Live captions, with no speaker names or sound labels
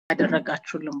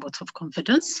ያደረጋችሁልን vote of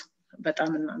confidence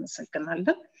በጣም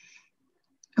እናመሰግናለን።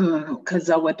 ከዛ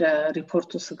ወደ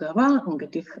ሪፖርቱ ስገባ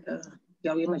እንግዲህ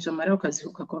ያው የመጀመሪያው ከዚሁ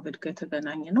ከኮቪድ ጋር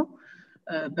የተገናኘ ነው።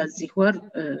 በዚህ ወር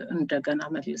እንደገና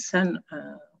መልሰን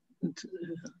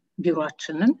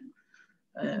ቢሮአችንን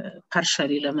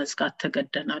ፓርሻሊ ለመዝጋት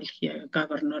ተገደናል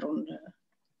የጋቨርነሩን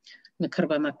ምክር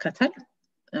በመከተል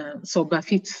ሶ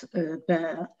በፊት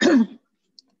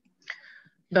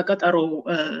በቀጠሮ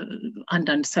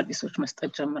አንዳንድ ሰርቪሶች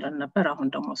መስጠት ጀምረን ነበር። አሁን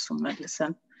ደግሞ እሱን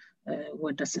መልሰን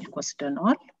ወደ ስልክ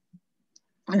ወስደናል።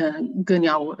 ግን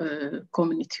ያው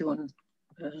ኮሚኒቲውን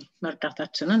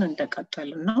መርዳታችንን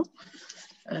እንደቀጠልን ነው።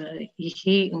 ይሄ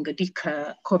እንግዲህ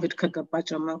ከኮቪድ ከገባ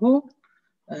ጀምሮ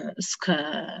እስከ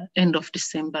ኤንድ ኦፍ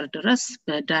ዲሴምበር ድረስ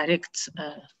በዳይሬክት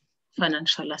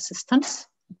ፋይናንሻል አሲስታንስ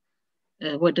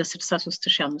ወደ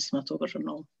 63500 ብር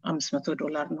ነው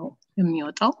 $500 ነው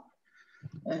የሚወጣው።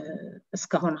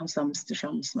 እስካሁን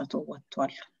 55500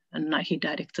 ወጥቷል እና ይሄ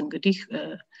ዳይሬክት እንግዲህ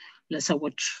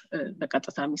ለሰዎች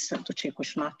በቀጥታ የሚሰጡ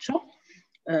ቼኮች ናቸው።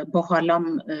 በኋላም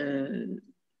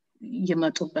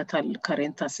ይመጡበታል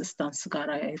ከሬንት አሲስታንስ ጋር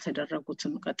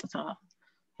የተደረጉትን ቀጥታ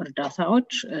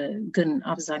እርዳታዎች። ግን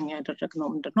አብዛኛው ያደረግነው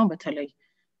ምንድነው በተለይ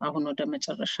አሁን ወደ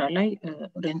መጨረሻ ላይ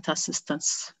ሬንት አሲስታንስ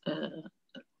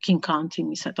ኪንግ ካውንቲ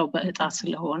የሚሰጠው በእጣ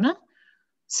ስለሆነ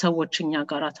ሰዎች እኛ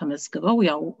ጋር ተመዝግበው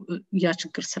ያው ያ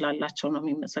ችግር ስላላቸው ነው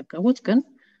የሚመዘገቡት። ግን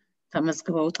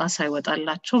ተመዝግበው እጣ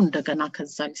ሳይወጣላቸው እንደገና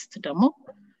ከዛ ሊስት ደግሞ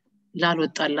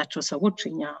ላልወጣላቸው ሰዎች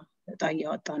እኛ እጣ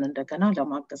ያወጣን እንደገና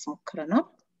ለማገዝ ሞክረናል።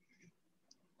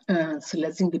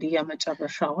 ስለዚህ እንግዲህ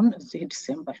የመጨረሻውን እዚህ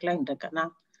ዲሴምበር ላይ እንደገና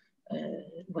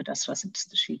ወደ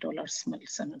 $16000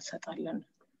 መልሰን እንሰጣለን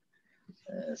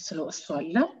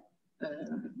ስለወሰዋለ።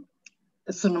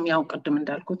 እሱንም ያው ቀደም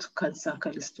እንዳልኩት ከዛ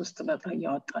ከሊስት ውስጥ በጣ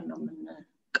ያወጣን ነው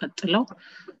የምንቀጥለው።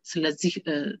 ስለዚህ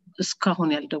እስካሁን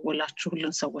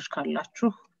ያልደወላችሁልን ሰዎች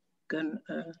ካላችሁ ግን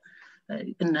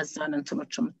እነዛን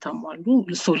እንትኖች የምታሟሉ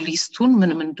ሊስቱን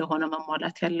ምንም እንደሆነ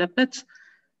መሟላት ያለበት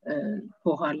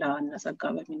በኋላ እነዘጋ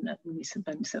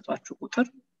በሚሰጧችሁ ቁጥር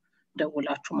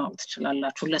ደውላችሁ ማውጣት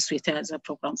ትችላላችሁ። ለሱ የተያዘ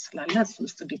ፕሮግራም ስላለ እሱ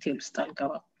ውስጥ ዲቴል ውስጥ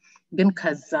አልገባም። ግን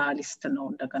ከዛ ሊስት ነው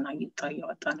እንደገና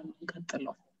ያወጣን ነው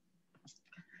የምንቀጥለው።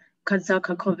 ከዛ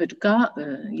ከኮቪድ ጋር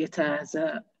የተያዘ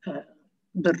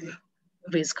ብር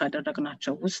ሬዝ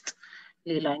ካደረግናቸው ውስጥ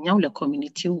ሌላኛው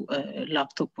ለኮሚኒቲው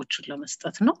ላፕቶፖችን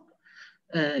ለመስጠት ነው።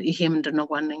 ይሄ ምንድነው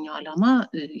ዋነኛው ዓላማ?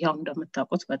 ያው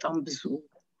እንደምታውቁት በጣም ብዙ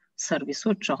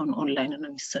ሰርቪሶች አሁን ኦንላይን ነው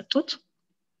የሚሰጡት።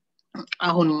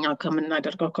 አሁን እኛ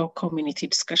ከምናደርገው ከኮሚኒቲ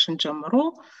ዲስከሽን ጀምሮ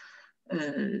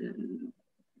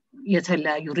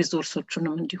የተለያዩ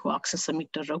ሪሶርሶችንም እንዲሁ አክሰስ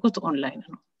የሚደረጉት ኦንላይን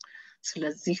ነው።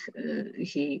 ስለዚህ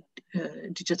ይሄ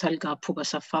ዲጂታል ጋፑ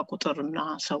በሰፋ ቁጥርና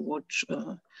ሰዎች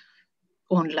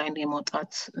ኦንላይን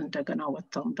የመውጣት እንደገና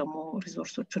ወጣው ደግሞ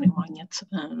ሪሶርሶችን የማግኘት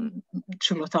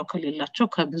ችሎታው ከሌላቸው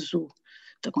ከብዙ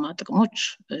ጥቅሞች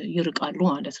ይርቃሉ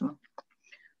ማለት ነው።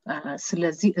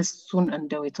 ስለዚህ እሱን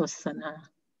እንደው የተወሰነ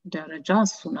ደረጃ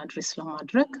እሱን አድሬስ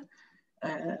ለማድረግ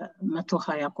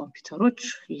 120 ኮምፒውተሮች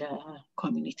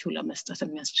ለኮሚኒቲው ለመስጠት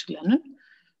የሚያስችለንን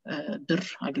ብር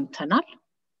አግኝተናል።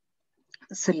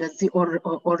 ስለዚህ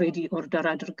ኦሬዲ ኦርደር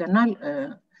አድርገናል።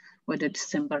 ወደ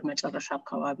ዲሴምበር መጨረሻ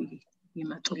አካባቢ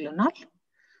ይመጡልናል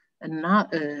እና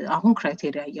አሁን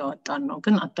ክራይቴሪያ ያወጣን ነው።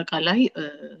 ግን አጠቃላይ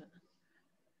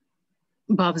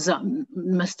ባብዛ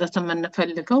መስጠት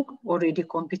የምንፈልገው ኦሬዲ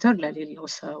ኮምፒውተር ለሌለው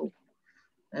ሰው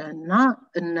እና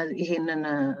ይሄንን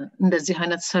እንደዚህ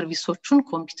አይነት ሰርቪሶችን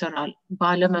ኮምፒውተር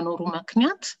ባለመኖሩ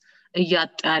ምክንያት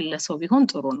እያጣ ያለ ሰው ቢሆን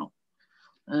ጥሩ ነው።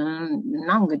 እና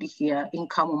እንግዲህ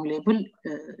የኢንካሙም ሌብል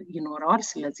ይኖራል።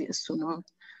 ስለዚህ እሱንም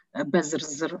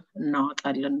በዝርዝር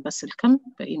እናወጣለን፣ በስልክም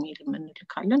በኢሜይልም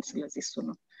እንልካለን። ስለዚህ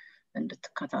እሱንም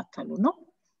እንድትከታተሉ ነው።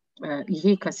 ይሄ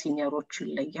ከሲኒየሮቹ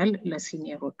ይለያል።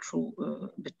 ለሲኒየሮቹ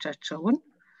ብቻቸውን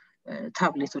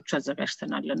ታብሌቶች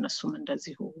አዘጋጅተናል ለነሱም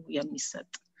እንደዚሁ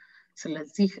የሚሰጥ።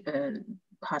 ስለዚህ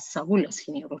ሐሳቡ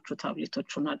ለሲኒየሮቹ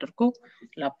ታብሌቶቹን አድርጎ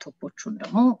ላፕቶፖቹን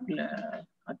ደግሞ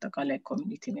ለአጠቃላይ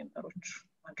ኮሚኒቲ ሜምበሮች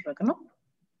ማድረግ ነው።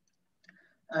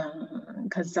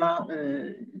 ከዛ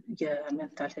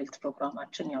የሜንታል ሄልት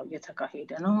ፕሮግራማችን ያው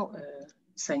እየተካሄደ ነው።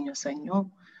 ሰኞ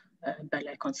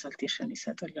በላይ ኮንሰልቴሽን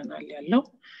ይሰጥልናል ያለው።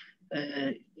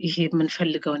 ይሄ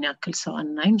የምንፈልገውን ያክል ሰው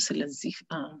አናይም። ስለዚህ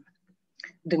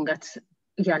ድንገት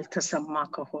ያልተሰማ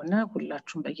ከሆነ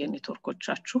ሁላችሁም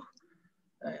በየኔትወርኮቻችሁ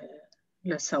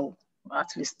ለሰው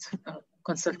አትሊስት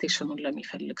ኮንሰልቴሽኑን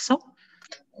ለሚፈልግ ሰው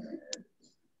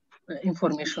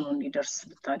ኢንፎርሜሽኑን እንዲደርስ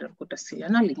ብታደርጉ ደስ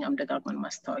ይለናል። እኛም ደጋግመን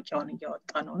ማስታወቂያውን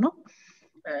እያወጣ ነው።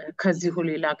 ከዚሁ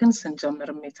ሌላ ግን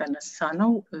ስንጀምርም የተነሳ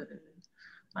ነው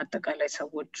አጠቃላይ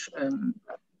ሰዎች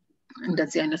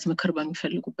እንደዚህ አይነት ምክር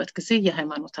በሚፈልጉበት ጊዜ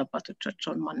የሃይማኖት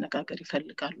አባቶቻቸውን ማነጋገር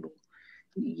ይፈልጋሉ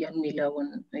የሚለውን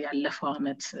ያለፈው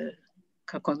አመት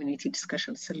ከኮሚኒቲ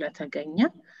ዲስከሽን ስለተገኘ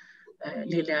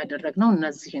ሌላ ያደረግነው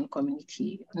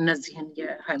እነዚህን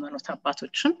የሃይማኖት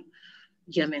አባቶችን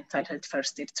የሜንታል ሄልት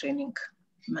ፈርስት ኤድ ትሬኒንግ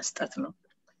መስጠት ነው።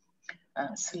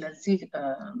 ስለዚህ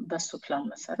በሱ ፕላን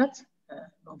መሰረት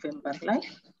ኖቬምበር ላይ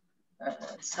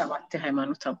 7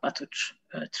 የሃይማኖት አባቶች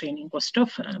ትሬኒንግ ወስደው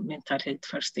ሜንታል ሄልት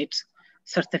ፈርስት ኤድ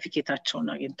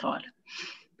ሰርቲፊኬታቸውን አግኝተዋል።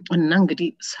 እና እንግዲህ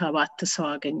 7 ሰው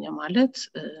አገኘ ማለት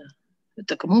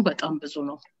ጥቅሙ በጣም ብዙ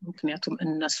ነው። ምክንያቱም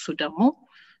እነሱ ደግሞ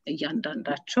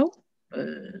እያንዳንዳቸው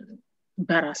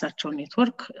በራሳቸው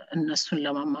ኔትወርክ እነሱን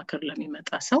ለማማከር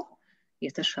ለሚመጣ ሰው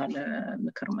የተሻለ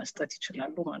ምክር መስጠት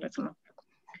ይችላሉ ማለት ነው።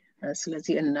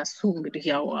 ስለዚህ እነሱ እንግዲህ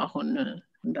ያው አሁን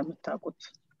እንደምታውቁት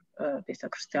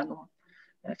ቤተክርስቲያኑ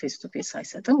ፌስ ቱ ፌስ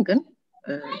አይሰጥም፣ ግን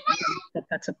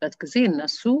በተከታተበት ጊዜ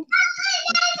እነሱ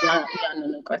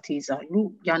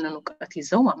ያንን እውቀት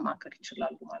ይዘው ማማከር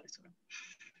ይችላሉ ማለት ነው።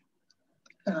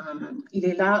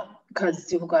 ሌላ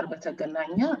ከዚሁ ጋር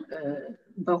በተገናኘ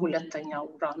በሁለተኛው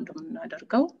ራውንድ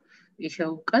የምናደርገው ይሄ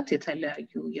እውቀት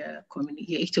የተለያዩ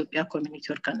የኢትዮጵያ ኮሚኒቲ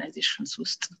ኦርጋናይዜሽንስ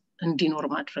ውስጥ እንዲኖር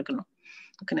ማድረግ ነው።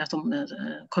 ምክንያቱም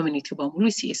ኮሚኒቲው በሙሉ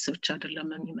ሲኤስ ብቻ አይደለም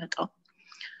የሚመጣው።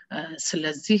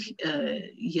 ስለዚህ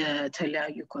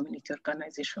የተለያዩ ኮሚኒቲ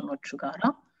ኦርጋናይዜሽኖች ጋራ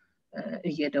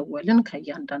እየደወልን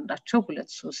ከያንዳንዳቸው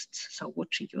 2-3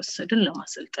 ሰዎች እየወሰድን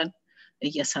ለማሰልጠን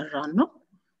እየሰራን ነው።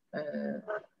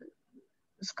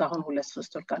 እስካሁን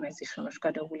 2-3 ኦርጋናይዜሽኖች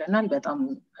ከደውለናል። በጣም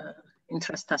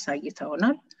ኢንትረስት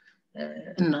አሳይተውናል።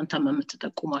 እናንተም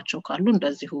የምትጠቁሟቸው ካሉ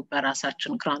እንደዚሁ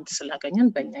በራሳችን ግራንት ስላገኘን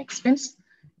በእኛ ኤክስፔንስ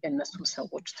የእነሱም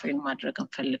ሰዎች ትሬን ማድረግ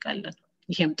እንፈልጋለን።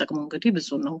 ይሄም ጥቅሙ እንግዲህ ብዙ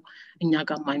ነው። እኛ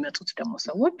ጋር የማይመጡት ደግሞ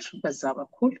ሰዎች በዛ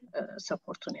በኩል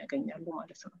ሰፖርቱን ያገኛሉ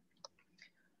ማለት ነው።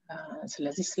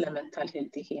 ስለዚህ ስለ ሜንታል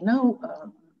ሄልት ይሄ ነው።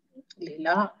 ሌላ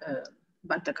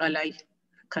በአጠቃላይ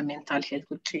ከሜንታል ሄልት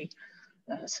ውጪ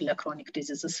ስለ ክሮኒክ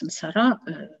ዲዚዝ ስንሰራ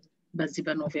በዚህ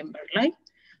በኖቬምበር ላይ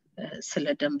ስለ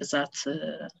ደም ብዛት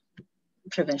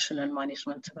ፕሪቨንሽን ኤንድ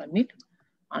ማኔጅመንት በሚል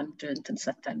አንድ እንትን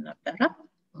ሰጥተን ነበረ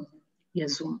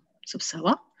የዙም ስብሰባ።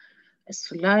 እሱ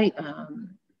ላይ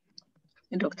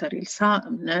ዶክተር ኢልሳ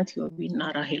እምነት ዮቢና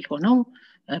ራሄል ሆነው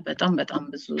በጣም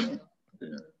ብዙ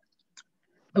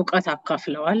እውቀት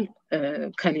አካፍለዋል።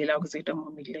 ከሌላው ጊዜ ደግሞ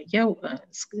የሚለየው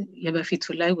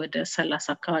የበፊቱ ላይ ወደ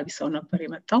 30 አካባቢ ሰው ነበር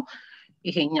የመጣው።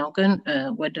 ይሄኛው ግን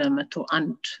ወደ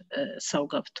 101 ሰው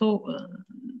ገብቶ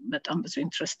በጣም ብዙ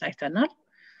ኢንትረስት አይተናል።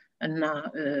 እና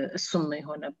እሱም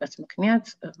የሆነበት ምክንያት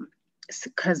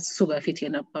ከሱ በፊት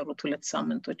የነበሩት 2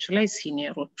 ሳምንቶች ላይ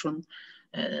ሲኒየሮቹን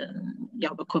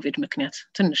ያው በኮቪድ ምክንያት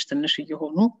ትንሽ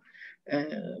እየሆኑ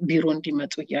ቢሮ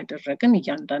እንዲመጡ እያደረግን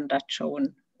እያንዳንዳቸውን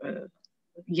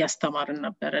እያስተማርን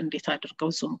ነበር። እንዴት አድርገው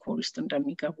ዙም ኮል ውስጥ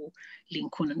እንደሚገቡ፣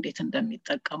 ሊንኩን እንዴት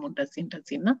እንደሚጠቀሙ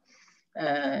እንደዚህና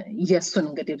የሱን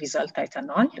እንግዲህ ሪዛልት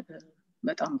አይተናል።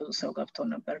 በጣም ብዙ ሰው ገብቶ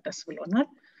ነበር። ደስ ብሎናል።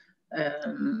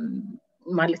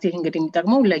 ማለት ይሄ እንግዲህ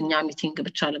የሚጠቅመው ለኛ ሚቲንግ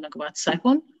ብቻ ለመግባት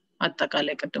ሳይሆን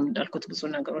አጠቃላይ ቅድም እንዳልኩት ብዙ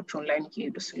ነገሮች ኦንላይን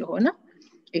እየሄዱ ስለሆነ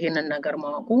ይሄንን ነገር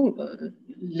ማወቁ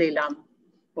ሌላም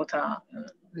ቦታ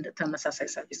ተመሳሳይ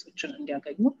ሰርቪሶችን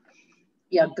እንዲያገኙ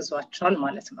ያግዟቸዋል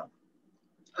ማለት ነው።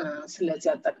 ስለዚህ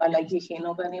አጠቃላይ ይሄ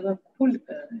ነው በእኔ በኩል።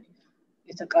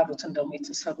 የተቀሩትን ደግሞ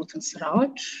የተሰሩትን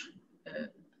ስራዎች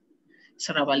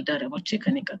ስራ ባልደረቦቼ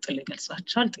ከኔ ቀጥሎ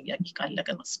ይገልጻቸዋል። ጥያቄ ካለ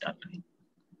ግን ወስዳለሁ።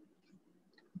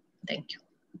 Thank you.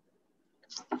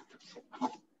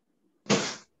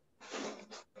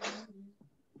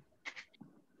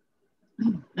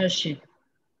 እሺ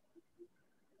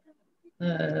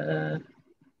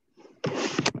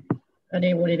እኔ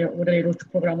ወደ ሌሎች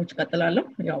ፕሮግራሞች ቀጥላለሁ።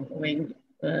 ያው ወይ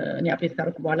እኔ አፕዴት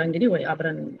ካደረኩ በኋላ እንግዲህ ወይ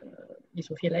አብረን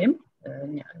ዲሶፊ ላይም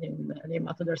እኔም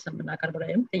አቶ ደርሰን ምናቀርብ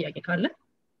ላይም ጥያቄ ካለ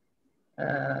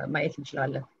ማየት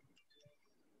እንችላለን።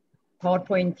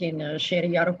 ፓወርፖይንትን ሼር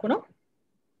እያደረኩ ነው።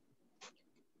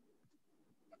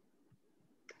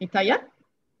 ይታያል?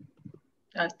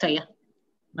 ይታያል።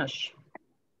 እሺ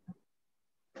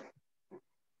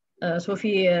ሶፊ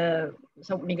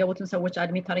የሚገቡትን ሰዎች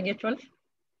አድሚት ታደርጊያቸዋለሽ?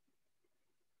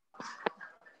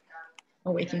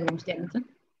 ዌቲንግ ሩም ውስጥ ያሉትን?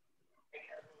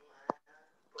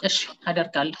 እሺ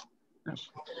አደርጋለሁ።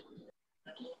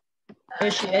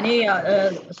 እሺ እኔ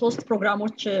 3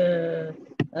 ፕሮግራሞች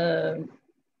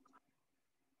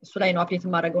እሱ ላይ ነው አፕዴት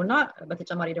ማድረገውና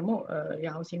በተጨማሪ ደግሞ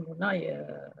የሃውሲንግና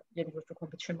የልጆቹ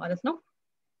ኮምፒቲሽን ማለት ነው።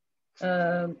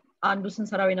 አንዱ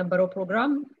ስንሰራው የነበረው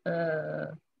ፕሮግራም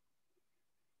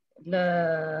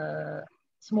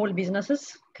ለስሞል ቢዝነስስ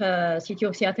ከሲቲ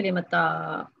ኦፍ ሲያትል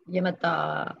የመጣ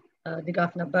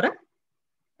ድጋፍ ነበረ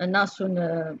እና እሱን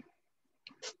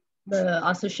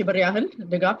በ10 ሺህ ብር ያህል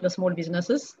ድጋፍ ለስሞል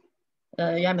ቢዝነስስ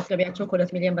የዓመት ገቢያቸው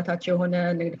ከ2 ሚሊዮን በታች የሆነ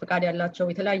ንግድ ፍቃድ ያላቸው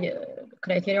የተለያየ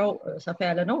ክራይቴሪያው ሰፋ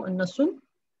ያለ ነው እነሱን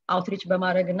አውትሪች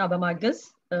በማድረግና በማገዝ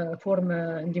ፎርም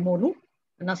እንዲሞሉ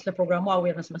እና ስለ ፕሮግራሙ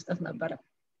አዌርነስ መስጠት ነበር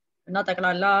እና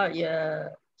ጠቅላላ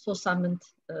የ3 ሳምንት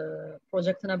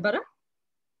ፕሮጀክት ነበር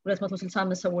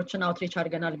 265 ሰዎችን አውትሪች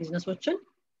አድርገናል ቢዝነሶችን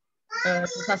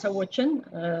 60 ሰዎችን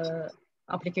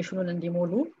አፕሊኬሽኑን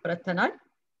እንዲሞሉ ረድተናል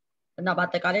እና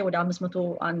በአጠቃላይ ወደ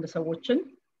 501 ሰዎችን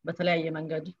በተለያየ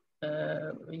መንገድ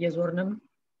እየዞርንም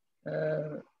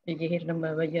እየሄድንም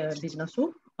በየቢዝነሱ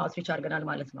አውትሪች አድርገናል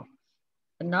ማለት ነው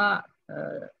እና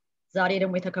ዛሬ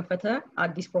ደግሞ የተከፈተ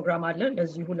አዲስ ፕሮግራም አለ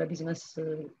ለዚሁ ለቢዝነስ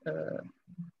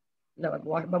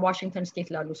በዋሽንግተን ስቴት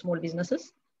ላሉ ስሞል ቢዝነስስ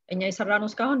እኛ የሰራነው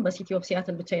እስካሁን በሲቲ ኦፍ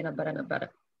ሲያትል ብቻ የነበረ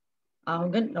አሁን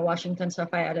ግን ለዋሽንግተን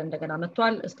ሰፋ ያለ እንደገና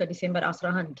መጥቷል እስከ ዲሴምበር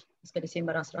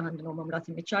 11 ነው መምራት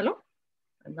የሚቻለው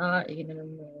እና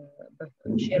ይሄንንም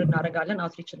ሼር እናደርጋለን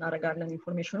አውትሪች እናደርጋለን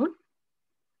ኢንፎርሜሽኑን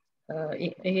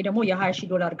ይሄ ደግሞ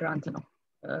 $20,000 ግራንት ነው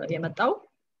የመጣው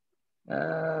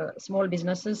ስሞል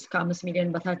ቢዝነስስ ከ5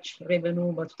 ሚሊዮን በታች ሬቨኑ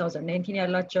በ2019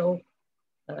 ያላቸው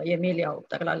የሚል ያው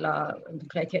ጠቅላላ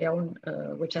ክራይቴሪያውን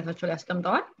ዌብሳይታቸው ላይ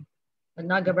ያስቀምጠዋል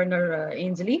እና ገቨርነር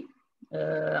ኤንዝሊ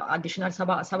አዲሽናል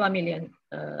 7 ሚሊዮን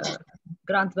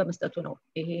ግራንት በመስጠቱ ነው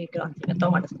ይሄ ግራንት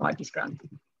የመጣው ማለት ነው አዲስ ግራንት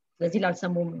ስለዚህ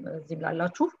ላልሰሙም እዚህ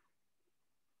ብላላችሁ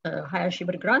 20,000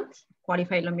 ብር ግራንት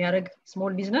ኳሊፋይ ለሚያደርግ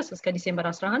ስሞል ቢዝነስ እስከ ዲሴምበር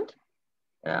 11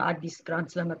 አዲስ ግራንት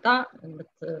ስለመጣ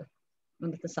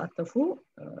እንድትሳተፉ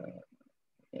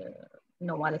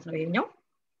ነው ማለት ነው ይሄኛው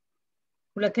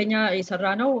ሁለተኛ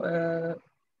የሰራነው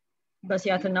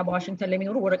በሲያትልና በዋሽንግተን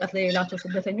ለሚኖሩ ወረቀት ላይ ያላቸው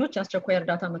ስደተኞች አስቸኳይ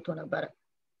እርዳታ መጥቶ ነበር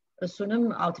እሱንም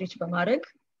አውትሪች በማድረግ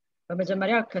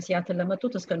በመጀመሪያ ከሲያትል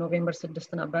ለመጡት እስከ ኖቬምበር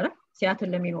 6 ነበር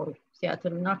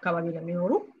ሲያትልና አካባቢ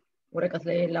ለሚኖሩ ወረቀት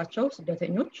ላይ ያላቸው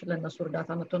ስደተኞች ለነሱ እርዳታ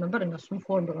መጥቶ ነበር እነሱም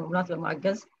ፎርም በመሙላት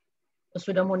ለማገዝ እሱ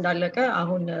ደግሞ እንዳለቀ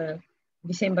አሁን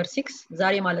ዲሴምበር 6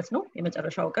 ዛሬ ማለት ነው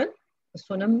የመጨረሻው ቀን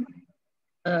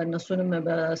እነሱንም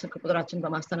በስልክ ቁጥራችን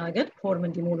በማስተናገድ ፎርም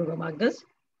እንዲሞሉ በማገዝ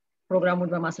ፕሮግራሙን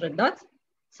በማስረዳት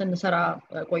ስንሰራ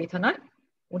ቆይተናል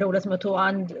ወደ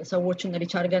 201 ሰዎችን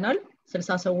ሪች አድርገናል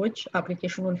 60 ሰዎች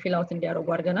አፕሊኬሽኑን ፊል አውት እንዲያደርጉ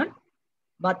አድርገናል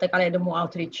በአጠቃላይ ደግሞ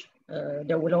አውትሪች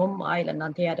ደውለውም አይ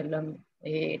ለእናንተ አይደለም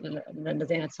ይሄ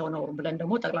እንደዚህ አይነት ሰው ነው ብለን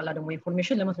ደግሞ ጠቅላላ ደግሞ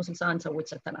ኢንፎርሜሽን ለ161 ሰዎች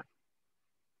ሰጥተናል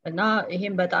እና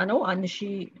ይሄን በጣ ነው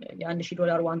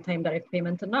 $1,000 ዋን ታይም ዳይሬክት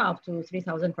ፔመንት እና up to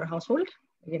 3,000 per household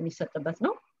የሚሰጥበት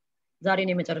ነው ዛሬ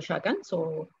ነው የመጨረሻ ቀን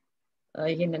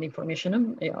ይሄንን ኢንፎርሜሽንም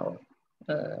ያው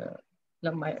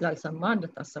ላልሰማ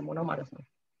እንድታሰሙ ነው ማለት ነው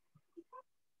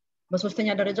በሶስተኛ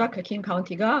ደረጃ ከኪንግ ካውንቲ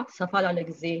ጋር ሰፋ ላለ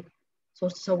ጊዜ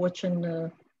 3 ሰዎችን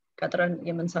ቀጥረን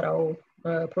የምንሰራው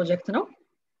ፕሮጀክት ነው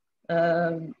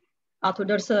አቶ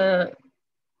ደርሰ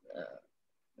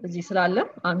እዚህ ስላለ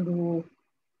አንዱ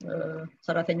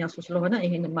ሰራተኛ እሱ ስለሆነ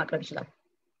ይሄንን ማቅረብ ይችላል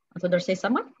አቶ ደርሰ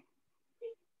ይሰማል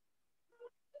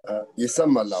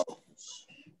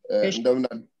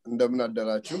እንደምን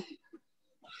አደራችሁ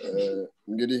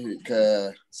እንግዲህ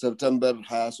ከሰፕተምበር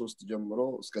 23 ጀምሮ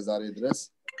እስከ ዛሬ ድረስ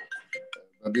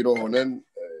በቢሮ ሆነን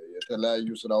የተለያዩ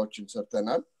ስራዎችን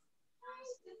ሰርተናል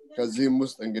ከዚህም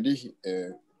ውስጥ እንግዲህ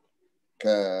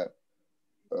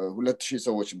ከ2000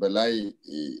 ሰዎች በላይ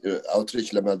አውትሪች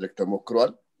ለማድረግ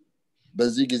ተሞክሯል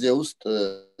በዚህ ጊዜ ውስጥ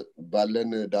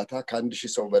ባለን ዳታ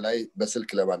ከ1000 ሰው በላይ በስልክ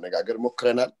ለማነጋገር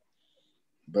ሞክረናል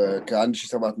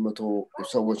ከ1700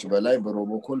 ሰዎች በላይ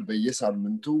በሮቦኮል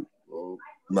በየሳምንቱ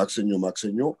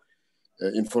ማክሰኞ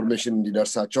ኢንፎርሜሽን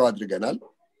እንዲደርሳቸው አድርገናል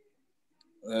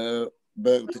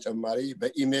በተጨማሪ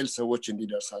በኢሜል ሰዎች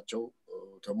እንዲደርሳቸው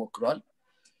ተሞክሯል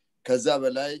ከዛ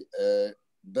በላይ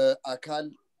በአካል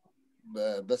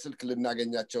በስልክ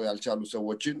ልናገኛቸው ያልቻሉ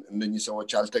ሰዎችን እነኚህ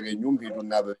ሰዎች አልተገኙም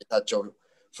ሄዱና በቤታቸው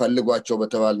ፈልጓቸው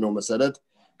በተባልነው መሰረት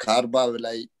ከ40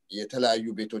 በላይ የተለያዩ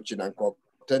ቤቶችን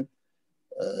አንኳኩተን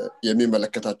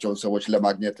የሚመለከታቸውን ሰዎች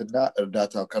ለማግኘትና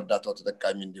ከእርዳታው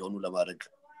ተጠቃሚ እንዲሆኑ ለማድረግ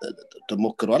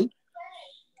ተሞክሯል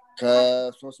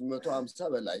ከ350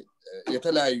 በላይ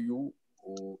የተለያዩ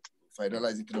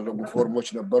ፋይናላይዝ የተደረጉ ፎርሞች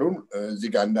ነበሩን እዚህ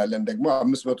ጋር እንዳለን ደግሞ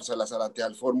 534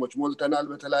 ያህል ፎርሞች ሞልተናል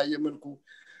በተለያየ መልኩ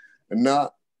እና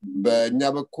በእኛ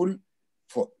በኩል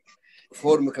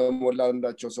ፎርም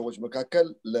ከሞላንዳቸው ሰዎች መካከል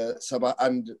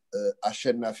ለ71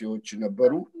 አሸናፊዎች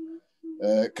ነበሩ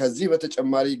ከዚህ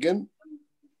በተጨማሪ ግን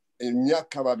እኛ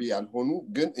አካባቢ ያልሆኑ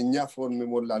ግን እኛ ፎርም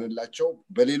ሞላንላቸው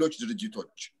በሌሎች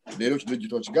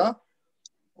ድርጅቶች ጋር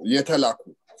የተላኩ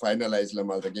ፋይናላይዝ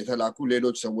ለማድረግ የተላኩ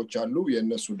ሌሎች ሰዎች አሉ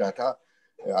የነሱ ዳታ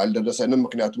አልደረሰንም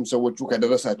ምክንያቱም ሰዎቹ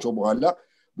ከደረሳቸው በኋላ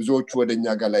ብዙዎቹ ወደኛ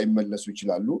ጋር ላይ መለሱ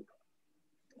ይችላሉ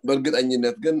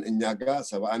በእርግጠኝነት ግን እኛ ጋር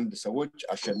 71 ሰዎች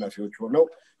አሸናፊዎች ሆነው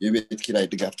የቤት ኪራይ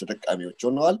ድጋፍ ተጠቃሚዎች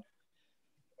ሆነዋል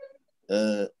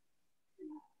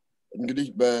እንግዲህ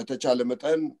በተቻለ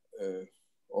መጠን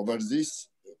ኦቨርዚስ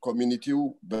ኮሚኒቲው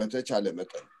በተቻለ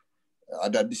መጠን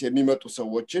አዳዲስ የሚመጡ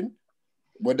ሰዎችን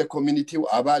ወደ ኮሚኒቲው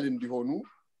አባል እንዲሆኑ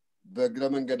በእግረ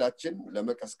መንገዳችን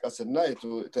ለመቀስቀስና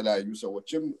የተለያዩ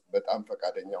ሰዎችም በጣም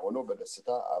ፈቃደኛ ሆነው በደስታ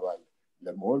አባል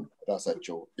ለመሆን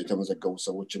ራሳቸው የተመዘገቡ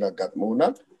ሰዎችን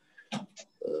አጋጥመውናል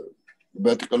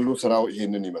በጥቅሉ ስራው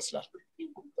ይሄንን ይመስላል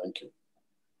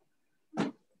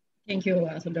Thank you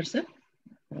አቶ ደርሰ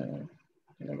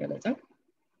ለገለጻው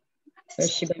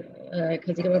እሺ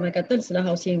ከዚህ ጋር በመቀጠል ስለ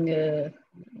ሃውሲንግ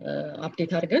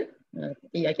አፕዴት አድርገን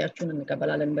ጥያቄያችሁን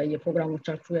እንቀበላለን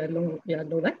በየፕሮግራሞቻችሁ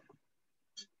ያለው ላይ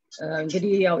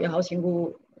እንግዲህ ያው የሃውሲንጉ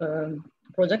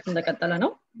ፕሮጀክት እንደቀጠለ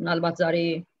ነው ምናልባት ዛሬ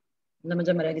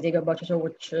ለመጀመሪያ ጊዜ የገባችሁ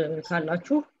ሰዎች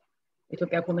ካላችሁ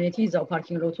ኢትዮጵያ ኮሚኒቲ ዛው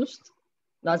ፓርኪንግ ሎት ውስጥ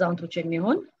ለአዛውንቶች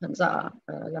የሚሆን ህንጻ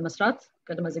ለመስራት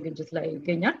ቅድመ ዝግጅት ላይ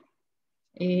ይገኛል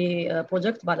ይሄ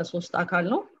ፕሮጀክት ባለ 3 አካል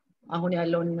ነው አሁን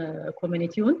ያለውን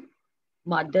ኮሚኒቲውን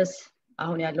ማደስ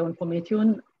አሁን ያለውን ኮሚኒቲውን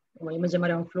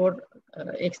የመጀመሪያውን ፍሎር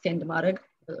ኤክስቴንድ ማድረግ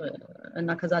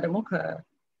እና ከዛ ደግሞ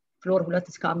ከፍሎር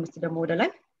 2 እስከ 5 ደግሞ ወደ ላይ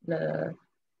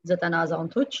ለ90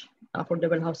 አዛውንቶች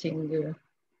አፎርደብል ሃውሲንግ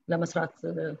ለመስራት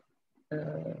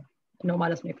ነው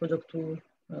ማለት ነው የፕሮጀክቱ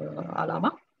አላማ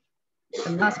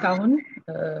እና እስካሁን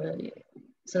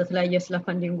ስለተለያየ ስለ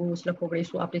ፈንዲንጉ ስለ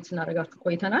ፕሮግሬሱ አፕዴት ስናደርጋችሁ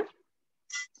ቆይተናል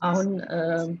አሁን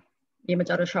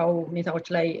የመጨረሻው ሁኔታዎች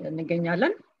ላይ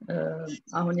እንገኛለን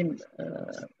አሁንም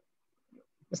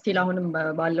ስቲል አሁንም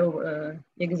ባለው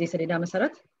የጊዜ ሰሌዳ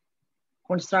መሰረት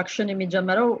ኮንስትራክሽን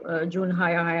የሚጀመረው ጁን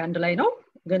 2021 ላይ ነው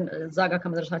ግን እዛ ጋር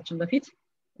ከመድረሳችን በፊት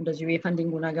እንደዚሁ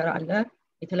የፈንዲንጉ ነገር አለ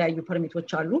የተለያዩ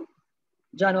ፐርሚቶች አሉ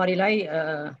ጃንዋሪ ላይ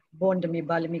ቦንድ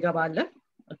የሚገባ አለ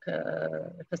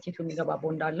ከስቴቱ የሚገባ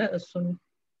ቦንድ አለ እሱን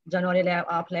ጃንዋሪ ላይ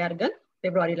አፕላይ አድርገን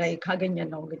ፌብሩዋሪ ላይ ካገኘን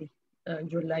ነው እንግዲህ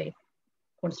ጁን ላይ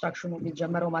ኮንስትራክሽኑ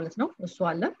የሚጀመረው ማለት ነው እሱ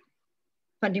አለ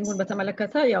ፈንዲንጉን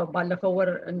በተመለከተ ያው ባለፈው ወር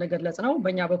እንደገለጽ ነው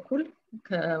በእኛ በኩል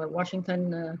ከዋሽንግተን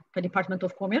ከዲፓርትመንት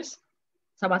ኦፍ ኮሜርስ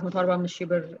 745,000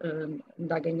 ብር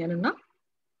እንዳገኘንና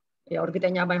ያው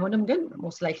እርግጠኛ ባይሆንም ግን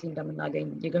ሞስት ላይክሊ እንደምናገኝ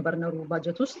የገቨርነሩ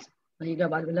ባጀት ውስጥ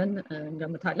ይገባል ብለን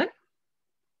እንገምታለን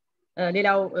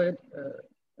ሌላው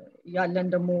ያለን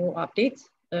ደግሞ አፕዴት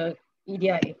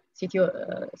ኢዲአይ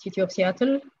ሲቲ ኦፍ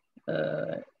ሲያትል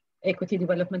ኤኩዊቲ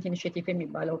ዲቨሎፕመንት ኢኒሺዬቲቭ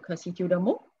የሚባለው ከሲቲው ደግሞ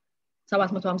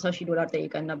 $750,000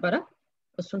 ጠይቀን ነበረ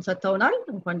እሱን ሰጥተውናል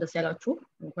እንኳን ደስ ያላችሁ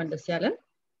እንኳን ደስ ያለን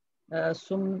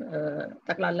እሱም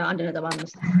ጠቅላላ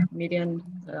 1.5 ሚሊዮን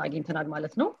አግኝተናል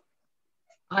ማለት ነው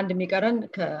አንድ የሚቀረን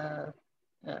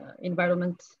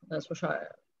ከኢንቫይሮንመንት ሶሻል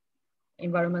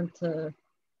ኢንቫይሮንመንት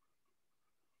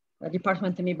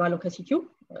ዲፓርትመንት የሚባለው ከሲቲው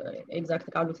ኤግዛክት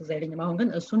ቃሉ ትዝ አይለኝም አሁን ግን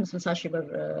እሱን 60,000 ብር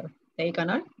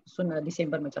ጠይቀናል እሱን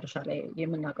ዲሴምበር መጨረሻ ላይ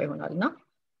የምናውቀው ይሆናልና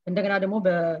እንደገና ደግሞ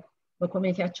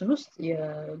በኮሚኒቲያችን ውስጥ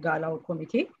የጋላው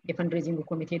ኮሚቴ የፈንድሬዚንግ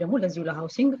ኮሚቴ ደግሞ ለዚሁ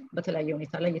ለሃውሲንግ በተለያየ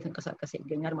ሁኔታ ላይ እየተንቀሳቀሰ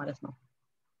ይገኛል ማለት ነው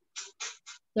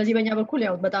ስለዚህ በእኛ በኩል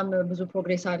ያው በጣም ብዙ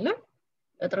ፕሮግሬስ አለ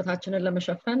እጥረታችንን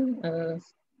ለመሸፈን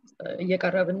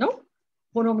እየቀረብን ነው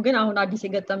ሆኖም ግን አሁን አዲስ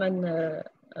የገጠመን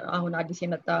አሁን አዲስ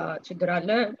የመጣ ችግር አለ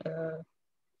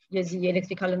የዚህ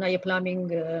የኤሌክትሪካል እና የፕላምቢንግ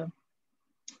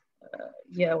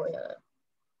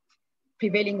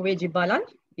የፕሪቬሊንግ ዌጅ ይባላል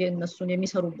የነሱን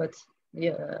የሚሰሩበት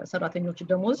የሰራተኞች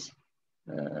ደሞዝ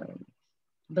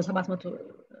በ700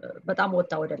 በጣም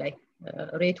ወጣ ወደ ላይ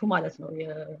ሬቱ ማለት ነው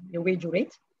የዌጁ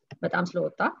ሬት በጣም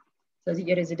ስለወጣ ስለዚህ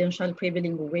የሬዚደንሻል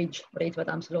ፕሪቬሊንግ ዌጅ ሬት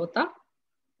በጣም ስለወጣ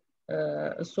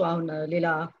እሱ አሁን ሌላ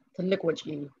ትልቅ ወጪ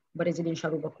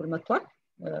በሬዚደንሻሉ በኩል መጥቷል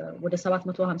ወደ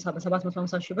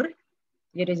 750 ብር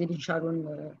የሬዚደንሻሉን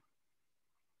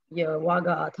የዋጋ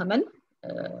ተመን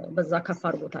በዛ ከፍ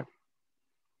አድርጎታል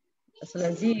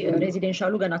ስለዚህ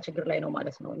ሬዚደንሻሉ ገና ችግር ላይ ነው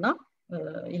ማለት ነውና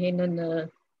ይሄንን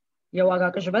የዋጋ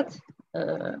ቅዥበት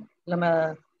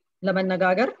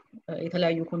ለመነጋገር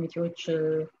የተለያዩ ኮሚቴዎች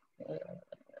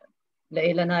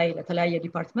ለኤለናይ ለተለያየ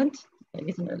ዲፓርትመንት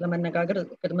ለመነጋገር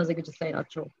ቅድመ ዝግጅት ላይ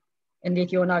ናቸው እንዴት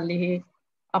ይሆናል ይሄ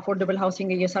አፎርደብል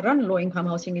ሃውሲንግ እየሰራን ሎ ኢንካም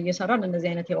ሃውሲንግ እየሰራን እንደዚህ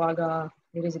አይነት የዋጋ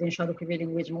የሬዚደንሻል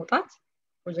ፕሪቬሊንግ ዌጅ መውጣት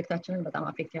ፕሮጀክታችንን በጣም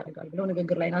አፌክት ያደርጋል ብለው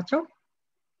ንግግር ላይ ናቸው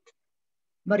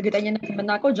በእርግጠኝነት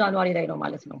የምናውቀው ጃንዋሪ ላይ ነው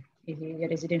ማለት ነው ይሄ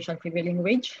የሬዚደንሻል ፕሪቬሊንግ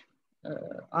ዌጅ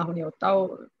አሁን የወጣው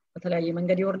በተለያየ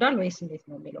መንገድ ይወርዳል ወይስ እንዴት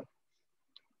ነው የሚለው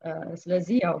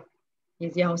ስለዚህ ያው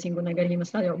የዚህ ሃውሲንግ ነገር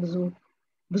ይመስላል ያው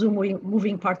ብዙ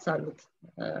ሙቪንግ ፓርትስ አሉት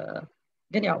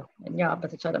ግን ያው እኛ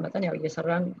በተቻለ መጠን ያው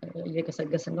እየሰራን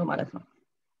እየገሰገስን ነው ማለት ነው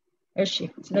እሺ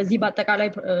ስለዚህ በአጠቃላይ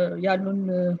ያሉን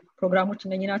ፕሮግራሞች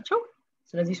እነኚህ ናቸው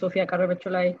ስለዚህ ሶፊያ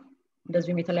ያቀረበችው ላይ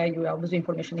እንደዚሁም የተለያዩ ያው ብዙ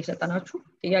ኢንፎርሜሽን እየሰጠናችሁ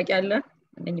ጥያቄ አለ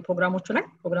እነኚህ ፕሮግራሞቹ ላይ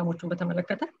ፕሮግራሞቹን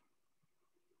በተመለከተ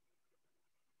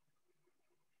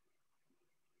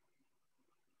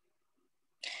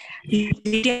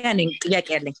ሊዲያ ነኝ ጥያቄ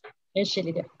አለኝ እሺ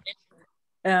ሊዲያ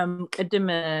ቅድም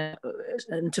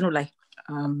እንትኑ ላይ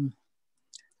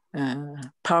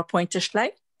PowerPointሽ ላይ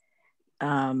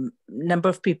number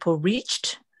of people reached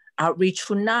outreach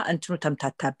እና እንትኑ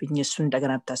ተምታታብኝ እሱ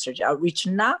እንደገና ብታስረጅ outreach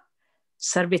እና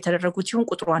ሰርቬይ ተደረጉት ይሁን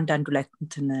ቁጥሩ አንዳንዱ ላይ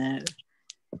እንትን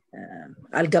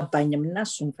አልገባኝም እና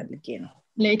እሱን ፈልጌ ነው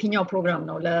ለየትኛው ፕሮግራም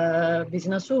ነው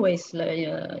ለቢዝነሱ ወይስ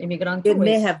ለኢሚግራንቱ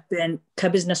ወይስ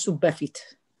ከቢዝነሱ በፊት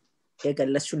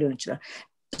የገለጽሽው ሊሆን ይችላል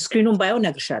ስክሪኑን ባየው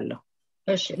ነግርሻለሁ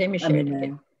እሺ let me share it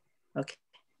okay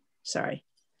sorry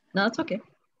no it's okay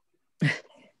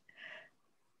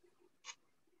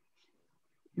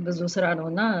ብዙ ስራ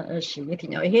ነውና እሺ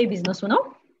የትኛው ይሄ ቢዝነሱ ነው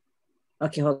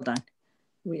okay hold on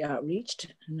we outreached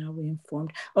and now we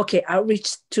informed okay outreach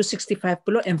 265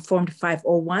 below informed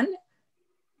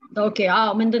 501 okay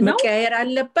ምንድነው መቀየር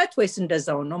አለበት ወይስ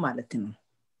እንደዛው ነው ማለት ነው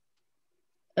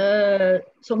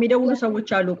ሶ የሚደውሉ ሰዎች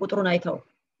አሉ ቁጥሩን አይተው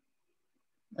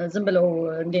ዝም ብለው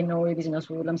እንዴት ነው የቢዝነሱ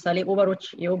ለምሳሌ ኡበሮች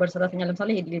የኡበር ሰራተኛ ለምሳሌ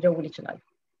ሄድ ሊደውል ይችላል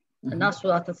እና እሱ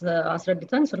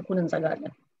አስረድተን ስልኩን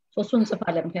እንዘጋለን ሶስቱን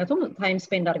እንጽፋለን ምክንያቱም ታይም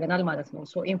ስፔንድ አድርገናል ማለት ነው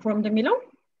ሶ ኢንፎርምድ የሚለው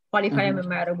ኳሊፋይ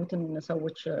የማያደርጉትን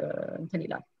ሰዎች እንትን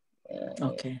ይላል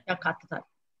ያካትታል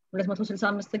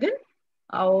 265 ግን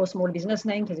ስሞል ቢዝነስ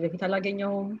ነኝ ከዚህ በፊት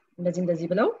አላገኘውም እንደዚህ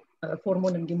ብለው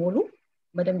ፎርሙን እንዲሞሉ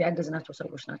በደንብ ያገዝናቸው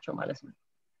ሰዎች ናቸው ማለት ነው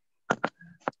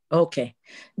Okay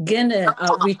ግን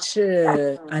outreach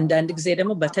አንዳንድ ጊዜ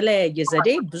ደግሞ በተለያየ ዘዴ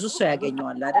ብዙ ሰው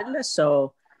ያገኘዋል አይደለ so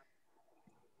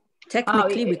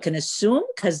technically we can assume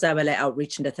ከዛ በላይ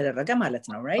outreach እንደተደረገ ማለት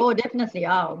ነው right oh definitely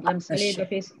ለምሳሌ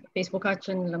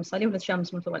በፌስቡካችን ለምሳሌ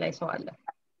 2500 በላይ ሰው አለ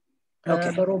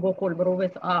በሮቦኮል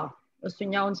በሮቤት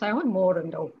እሱኛውን ሳይሆን ሞር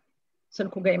እንደው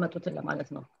ስልኩ ጋር ይመጡትን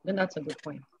ለማለት ነው ግን that's a good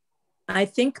point I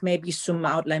think maybe some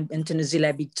outline እንትን እዚህ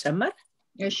ላይ ቢጨመር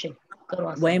እሺ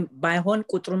ወይም ባይሆን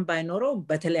ቁጥሩን ባይኖረው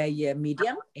በተለያየ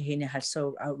ሚዲያም ይሄን ያህል ሰው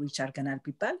outreach አድርገናል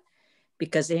ቢባል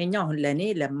because ይሄኛው አሁን ለኔ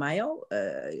ለማየው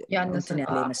እንትን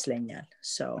ያለ ይመስለኛል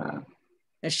so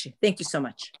እሺ thank you so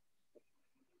much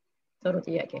ጥሩ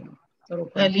ጥያቄ ነው ጥሩ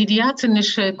ሊዲያ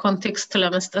ትንሽ ኮንቴክስት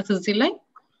ለመስጠት እዚህ ላይ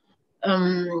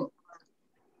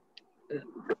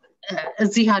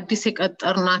እዚህ አዲስ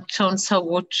የቀጠርናቸውን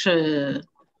ሰዎች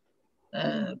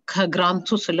ከግራንቱ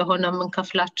ስለሆነ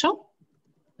የምንከፍላቸው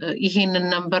ይሄንን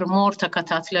ነምበር ሞር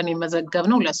ተከታትለን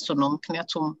የመዘገብነው ለሱ ነው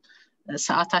ምክንያቱም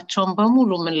ሰዓታቸውን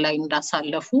በሙሉ ምን ላይ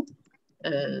እንዳሳለፉ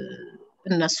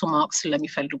እነሱ ማወቅ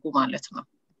ስለሚፈልጉ ማለት ነው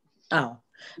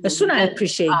እሱን I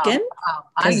appreciate ግን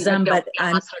ከዛም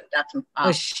ማስረዳት ነው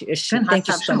እሺ thank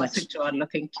you so much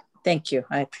thank you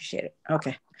I appreciate it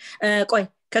okay ቆይ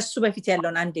ከሱ በፊት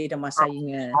ያለውን አንዴ ደግሞ አሳይኝ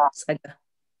ጸጋ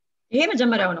ይሄ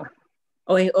መጀመሪያው ነው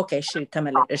okay እሺ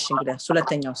ተመለስ እሺ እንግዲህ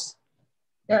ሁለተኛውስ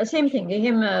same thing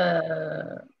ይሄም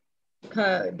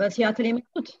በሲያትል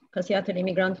የመጡት ከሲያትል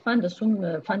ኢሚግራንት ፋንድ እሱም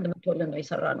ፋንድ መጥቶልን ነው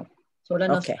የሰራነው so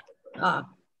ለነሱ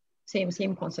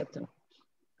same concept ነው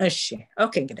እሺ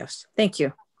okay እንግዲህ thank you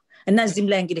እና እዚህም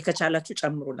ላይ እንግዲህ ከቻላችሁ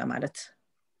ጨምሩ ለማለት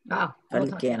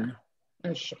ፈልጌ ነው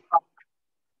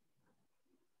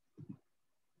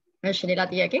እሺ ሌላ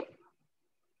ጥያቄ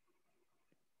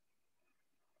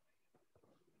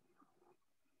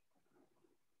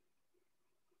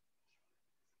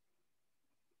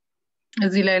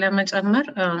እዚህ ላይ ለመጨመር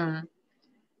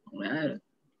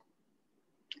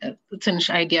ትንሽ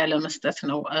አይዲያ ለመስጠት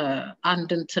ነው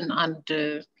አንድ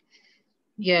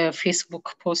የፌስቡክ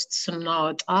ፖስት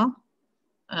ስናወጣ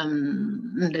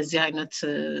እንደዚህ አይነት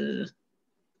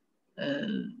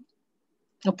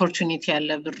ኦፖርቹኒቲ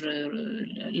ያለ ብር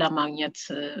ለማግኘት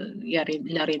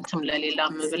ለሬንትም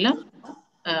ለሌላም ብለን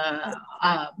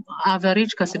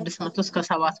አቨሬጅ ከ600 እስከ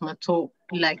 700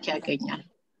 ላይክ ያገኛል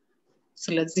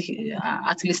ስለዚህ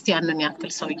አትሊስት ያንን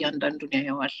ያክል ሰው እያንዳንዱን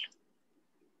ያየዋል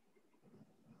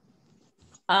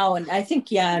and I think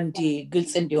እንዲ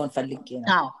ግልጽ እንዲሆን ፈልጌ ነው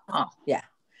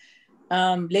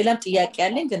ሌላም ጥያቄ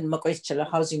አለኝ ግን መቆየት ይችላል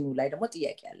ሃውዚንግ ላይ ደግሞ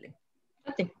ጥያቄ አለኝ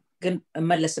ግን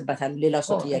እመለስበታለሁ ሌላ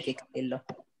ሰው ጥያቄ ከሌለው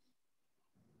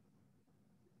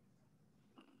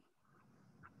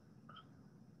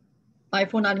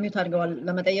አይፎን አንሚዩት አድርገዋል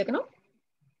ለመጠየቅ ነው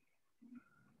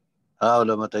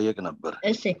ለመጠየቅ ነበር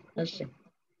እሺ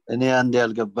እኔ አንድ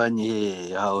ያልገባኝ ይሄ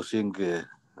ሃውሲንግ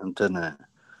እንትን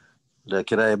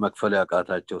ለኪራይ መክፈል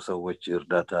ያቃታቸው ሰዎች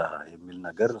እርዳታ የሚል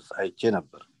ነገር አይቼ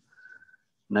ነበር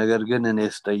ነገር ግን እኔ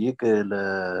ስጠይቅ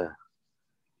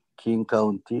ለኪንግ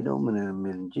ካውንቲ ነው ምን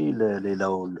የሚል እንጂ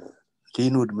ለሌላው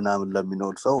ሊንውድ ምናምን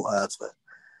ለሚኖር ሰው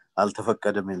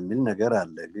አልተፈቀደም የሚል ነገር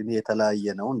አለ ግን የተለያየ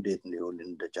ነው እንዴት ሊሆን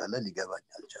እንደቻለ ሊገባኝ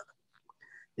አልቻለም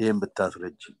ይሄን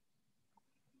ብታስረጅ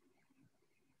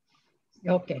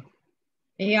ኦኬ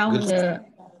ይሄ አሁን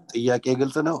ጥያቄ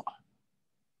ግልጽ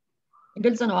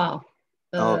ነው አዎ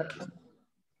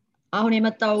አሁን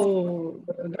የመጣው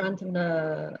ግራንት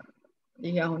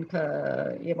ይሄ አሁን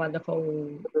የባለፈው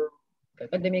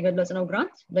ቀደም የገለጽነው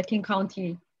ግራንት ለኪንግ ካውንቲ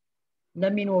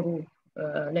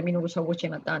ለሚኖሩ ሰዎች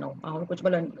የመጣ ነው አሁን ቁጭ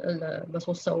ብለን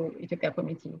በሶስት ሰው ኢትዮጵያ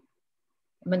ኮሚኒቲ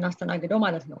የምናስተናግደው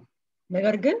ማለት ነው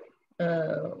ነገር ግን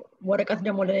ወረቀት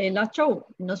ደግሞ ለሌላቸው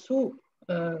እነሱ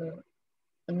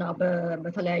እና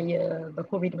በተለያየ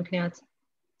በኮቪድ ምክንያት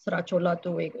ስራቸውን ላጡ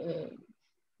ወይ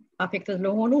አፌክትድ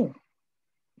ለሆኑ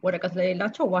ወረቀት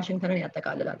ለሌላቸው ዋሽንግተንን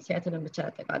ያጠቃልላል ሲያትልን ብቻ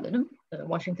ያጠቃልልም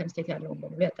ዋሽንግተን ስቴት ያለውን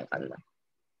በሙሉ ያጠቃልላል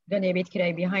ግን የቤት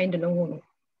ኪራይ ቢሃይንድ ለሆኑ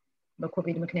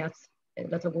በኮቪድ ምክንያት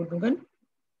ለተጎዱ ግን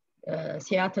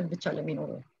ሲያትል ብቻ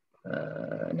ለሚኖሩ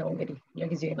ነው እንግዲህ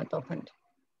ለጊዜው የመጣው ፈንድ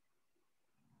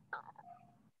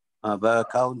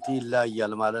በካውንቲ ላይ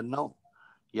ያለ ማለት ነው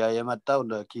ያ የመጣው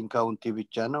ለኪንግ ካውንቲ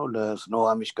ብቻ ነው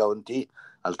ለስኖዋሚሽ ካውንቲ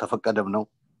አልተፈቀደም ነው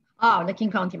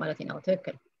ለኪንግ ካውንቲ ማለት ነው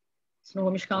ትክክል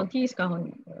ስኖዋሚሽ ካውንቲ እስካሁን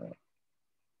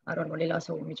አሮን ሌላ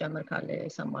ሰው የሚጨምር ካለ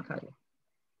ይሰማ ካለ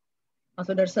አቶ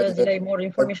ደርሰ እዚህ ላይ ሞር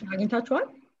ኢንፎርሜሽን አግኝታችኋል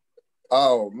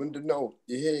ምንድነው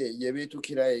ይሄ የቤቱ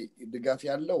ኪራይ ድጋፍ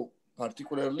ያለው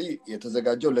ፓርቲኩላርሊ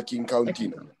የተዘጋጀው ለኪንግ ካውንቲ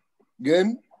ነው ግን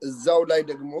እዛው ላይ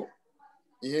ደግሞ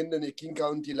ይሄንን የኪንግ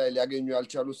ካውንቲ ላይ ሊያገኙ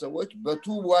ያልቻሉ ሰዎች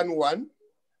በ211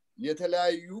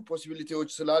 የተለያዩ ፖሲቢሊቲዎች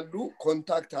ስላሉ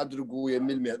ኮንታክት አድርጉ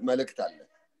የሚል መልእክት አለ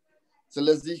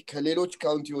ስለዚህ ከሌሎች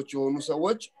ካውንቲዎች የሆኑ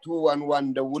ሰዎች 211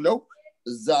 ደውለው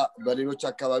እዛ በሌሎች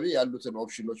አካባቢ ያሉትን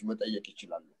ኦፕሽኖች መጠየቅ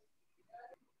ይችላሉ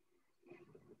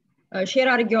ሼር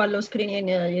አድርጌዋለሁ ስክሪኔን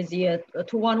የዚህ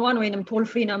 211 ወይንም ቶል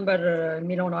ፍሪ ነምበር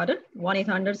የሚለው ነው አይደል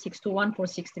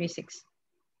 1-800-621-4636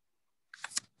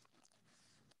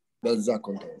 በዛ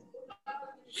ኮንታክት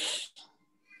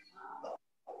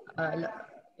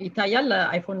ይታያል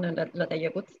አይፎን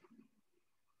ለጠየቁት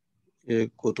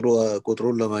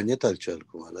ቁጥሩን ለማግኘት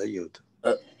አልቻልኩም አላየሁት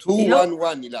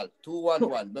 211 ይላል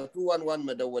 211 በ211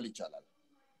 መደወል ይቻላል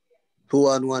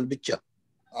 211 ብቻ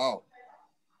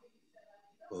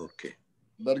ኦኬ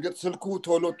በርግጥ ስልኩ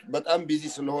ቶሎ በጣም ቢዚ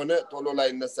ስለሆነ ቶሎ ላይ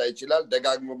ነሳ ይችላል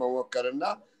ደጋግሞ መሞከርና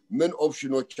ምን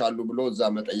ኦፕሽኖች አሉ ብሎ እዛ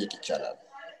መጠየቅ ይቻላል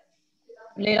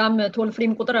ሌላም ቶል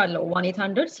ፍሪም ቁጥር አለው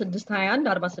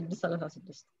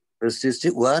 1-800-621-4636 እስቲ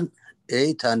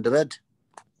 1-800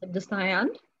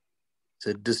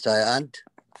 621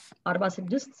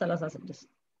 4636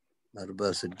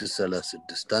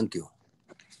 4636 ታንክ ዩ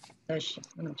እሺ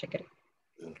ምንም ችግር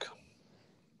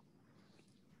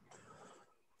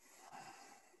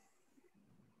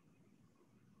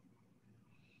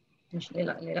እሺ ሌላ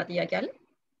ጥያቄ አለ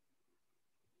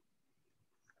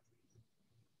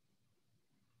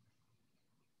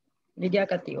ሊዲያ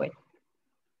ቀጥይ ወይ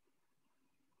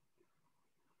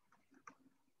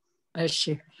እሺ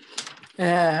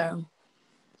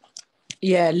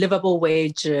የሊቨብል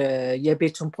ዌጅ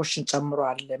የቤቱን ፖርሽን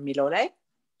ጨምሯል የሚለው ላይ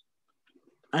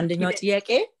አንደኛው ጥያቄ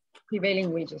prevailing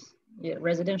wages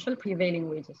residential prevailing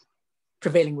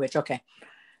wage okay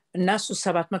እና እሱ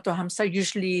 750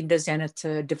 usually እንደዚህ አይነት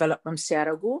ዴቨሎፕመንት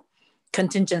ሲያደርጉ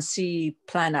contingency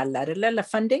plan አለ አይደለ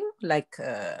ለፈንዲንግ like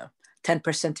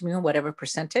 10% ሚሆን whatever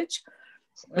percentage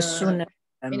እሱን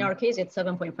in our case it's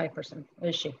 7.5%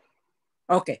 እሺ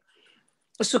okay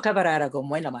እሱ ከቨር ያደርገው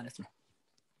ወይ ለማለት ነው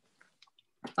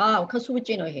ከሱ ውጪ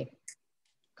ነው ይሄ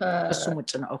ከሱ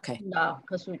ውጪ ነው ኦኬ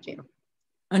ከሱ ውጪ ነው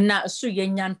እና እሱ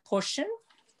የኛን ፖርሽን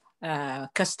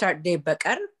ከስታርት ዴይ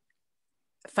በቀር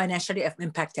financially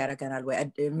impact ያደርገናል ወይ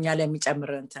እኛ ላይ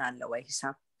የሚጨምር እንትን አለ ወይ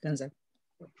ሂሳብ ገንዘብ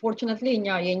fortunately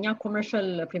የኛ commercial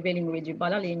prevailing wage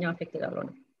ይባላል የኛ affected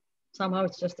አልሆነም somehow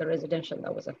it's just the residential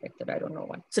that was affected I don't know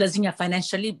why ስለዚህኛ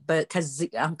financially ከዚህ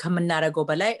ከምናረገው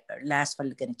በላይ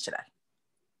ላያስፈልገን ይችላል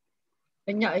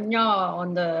እኛ on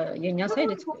the የኛ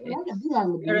side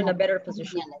we're in a better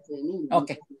position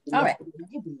okay all right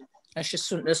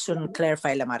እሱን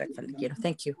clarify ለማድረግ ፈልጌ ነው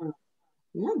thank you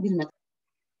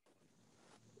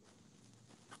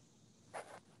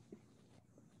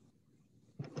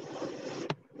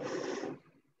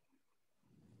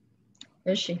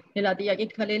እሺ ሌላ ጥያቄ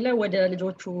ከሌለ ወደ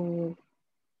ልጆቹ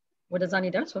ወደዛ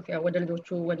እንሄዳ ሶፊያ ወደ ልጆቹ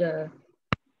ወደ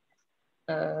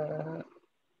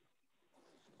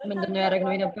ምንድነው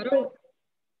ያደረግነው የነበረው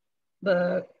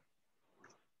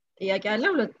በጥያቄ አለ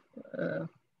ሁለት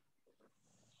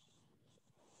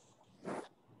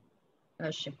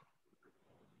እሺ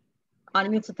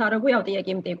አንሚት ስታረጉ ያው ጥያቄ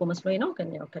የምጠይቁ መስሎኝ ነው ግን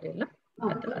ያው ከሌለ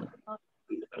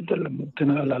አይደለም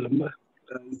ተናላለም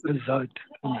እዛት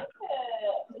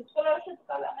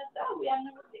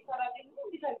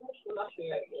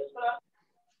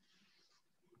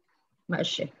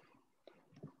እሺ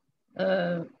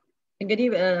እንግዲህ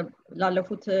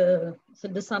ላለፉት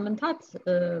 6 ሳምንታት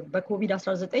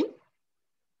በኮቪድ-19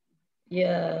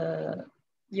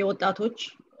 የወጣቶች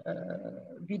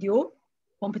ቪዲዮ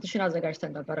ኮምፒቲሽን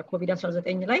አዘጋጅተን ነበር።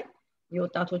 ኮቪድ-19 ላይ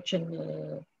የወጣቶችን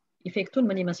ኢፌክቱን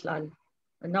ምን ይመስላል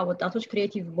እና ወጣቶች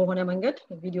ክሪኤቲቭ በሆነ መንገድ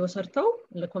ቪዲዮ ሰርተው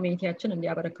ለኮሚኒቲያችን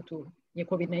እንዲያበረክቱ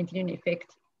የኮቪድ-19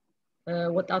 ኢፌክት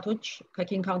ወጣቶች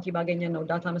ከኪንግ ካውንቲ ባገኘነው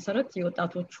ዳታ መሰረት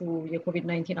የወጣቶቹ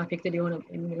የኮቪድ-19 አፌክትድ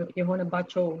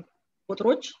የሆነባቸው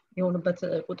ቁጥሮች የሆኑበት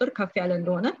ቁጥር ከፍ ያለ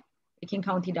እንደሆነ የኪንግ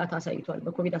ካውንቲ ዳታ አሳይቷል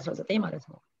በኮቪድ-19 ማለት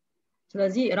ነው።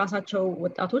 ስለዚህ ራሳቸው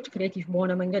ወጣቶች ክሪኤቲቭ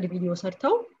በሆነ መንገድ ቪዲዮ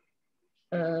ሰርተው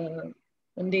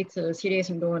እንዴት ሲሪየስ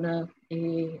እንደሆነ ይሄ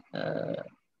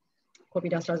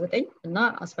ኮቪድ-19 እና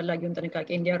አስፈላጊውን ጥንቃቄ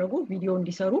እንዲያደርጉ ቪዲዮ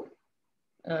እንዲሰሩ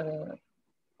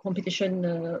ኮምፒቲሽን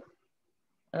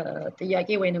ጥያቄ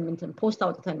ወይንም እንትን ፖስት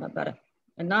አውጥተን ነበር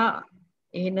እና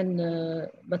ይሄንን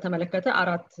በተመለከተ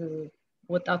 4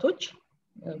 ወጣቶች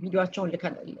ቪዲዮአቸውን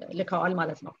ልከዋል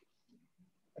ማለት ነው።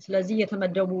 ስለዚህ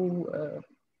የተመደቡ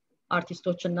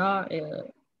አርቲስቶች እና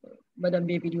በደንብ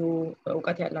የቪዲዮ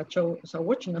ዕውቀት ያላቸው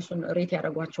ሰዎች እነሱን ሬት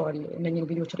ያደርጓቸዋል። እነኚህን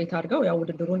ቪዲዮዎች ሬት አድርገው ያው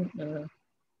ውድድሩን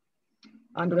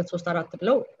 1 2 3 4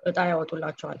 ብለው እጣ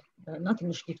ያወጡላቸዋል እና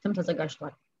ትንሽ ጊፍትም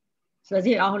ተዘጋጅቷል።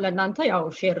 ስለዚህ አሁን ለእናንተ ያው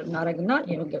ሼር እናደርግና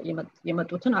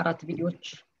የመጡትን 4 ቪዲዮዎች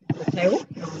ታዩ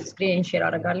ስክሪን ሼር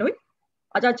አደርጋለሁ።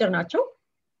 አጫጭር ናቸው።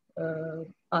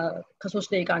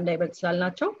 ከ3 ደቂቃ እንዳይበልጥ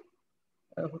ስላልናቸው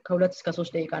ከ2 እስከ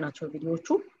 3 ደቂቃ ናቸው ቪዲዮዎቹ።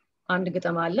 አንድ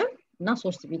ግጥም አለ እና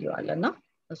 3 ቪዲዮ አለና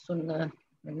እሱን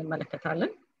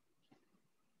እንመለከታለን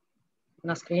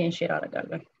እና ስክሪን ሼር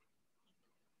አደርጋለሁ።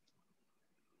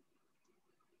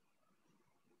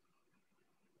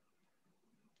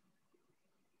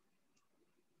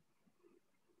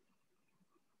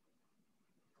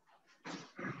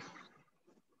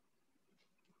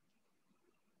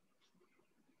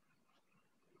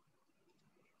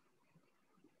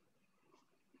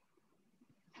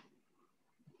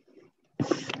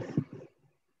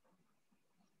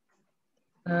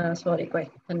 ሶሪ ቆይ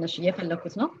ትንሽ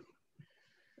እየፈለኩት ነው።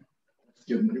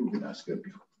 ጀምሪው ግን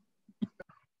አስገቢው።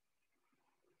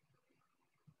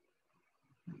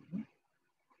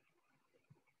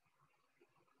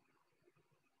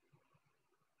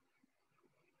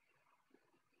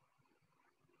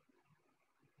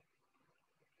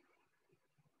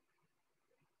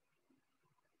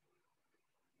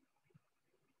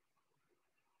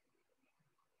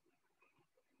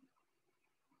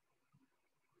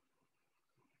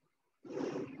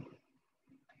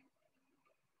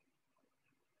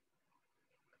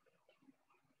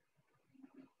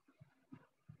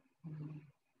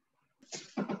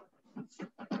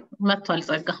 መጥቷል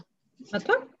ጸጋ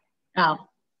መጥቷል? አዎ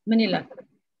ምን ይላል?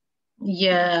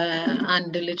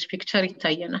 የአንድ ልጅ ፒክቸር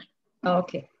ይታየናል።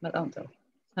 ኦኬ በጣም ጥሩ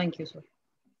ታንክ ዩ ሶ።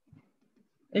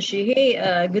 እሺ ይሄ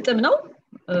ግጥም ነው።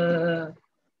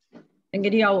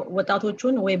 እንግዲህ ያው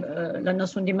ወጣቶቹን ወይ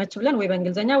ለነሱ እንዲመች ብለን ወይ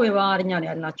በእንግሊዘኛ ወይ በአማርኛ ነው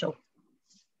ያልናቸው።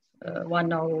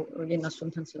 ዋናው የነሱ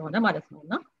እንትን ስለሆነ ማለት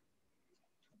ነውና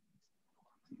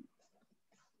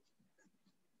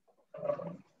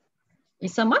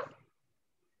ይሰማል?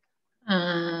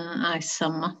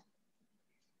 አይሰማም።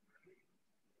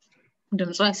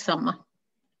 ድምፁ አይሰማም።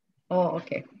 ኦኬ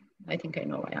I think I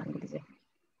know why አንድ ጊዜ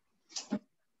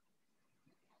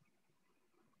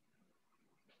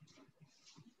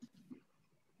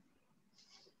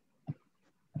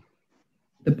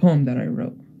The poem that I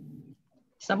wrote.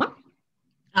 ይሰማል?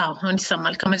 አዎ አሁን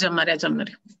ይሰማል። ከመጀመሪያ ጀምሪ።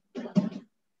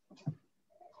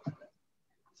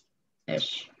 እሺ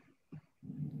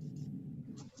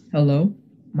Hello,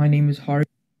 my name is Hari,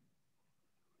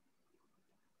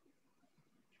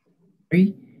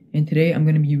 and today I'm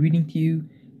going to be reading to you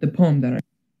the poem that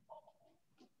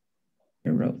I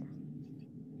wrote.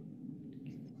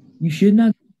 You should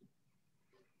not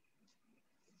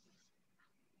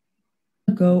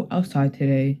go outside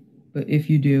today, but if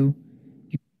you do,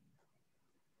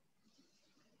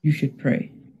 you should pray.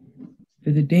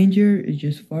 For the danger is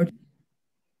just far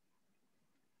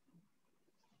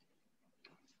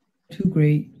too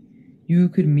great, you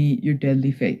could meet your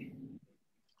deadly fate.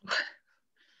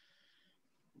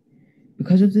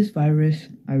 Because of this virus,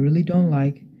 I really don't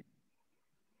like.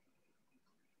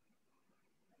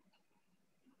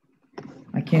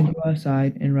 I can't go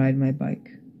outside and ride my bike.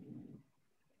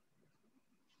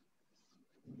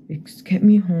 It's kept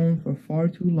me home for far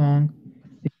too long.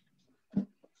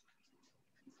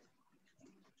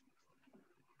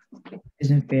 This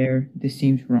isn't fair. This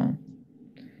seems wrong.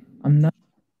 I'm not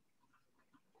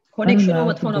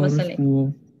allowed to go to school.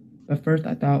 But first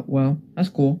I thought, well, that's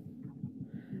cool.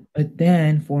 But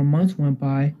then 4 months went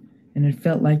by, and it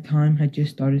felt like time had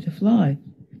just started to fly.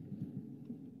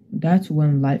 That's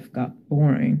when life got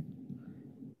boring.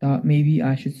 Thought maybe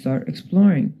I should start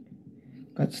exploring.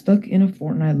 Got stuck in a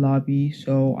Fortnite lobby,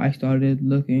 so I started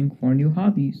looking for new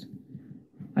hobbies.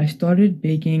 I started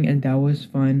baking, and that was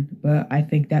fun, but I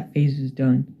think that phase is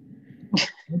done.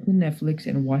 Went to Netflix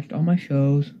and watched all my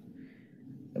shows,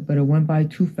 but it went by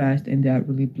too fast, and that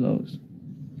really blows.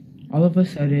 All of a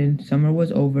sudden, summer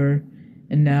was over,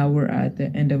 and now we're at the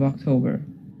end of October.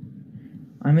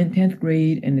 I'm in 10th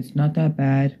grade, and it's not that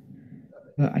bad,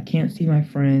 but I can't see my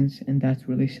friends, and that's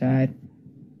really sad.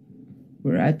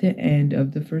 We're at the end of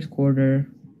the first quarter.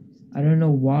 I don't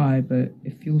know why, but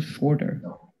it feels shorter.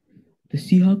 The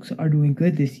Seahawks are doing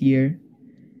good this year,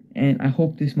 and I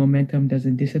hope this momentum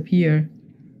doesn't disappear.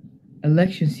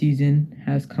 Election season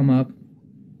has come up.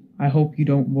 I hope you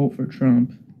don't vote for Trump.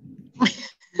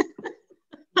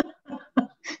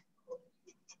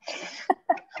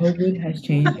 COVID has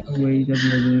changed our ways of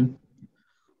living.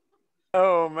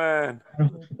 Oh man. I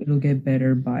hope it'll get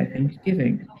better by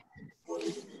Thanksgiving.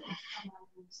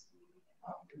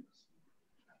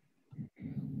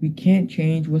 We can't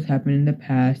change what's happened in the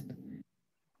past,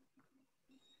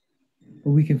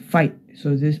 but we can fight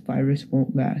so this virus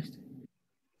won't last.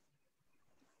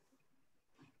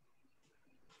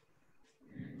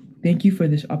 Thank you for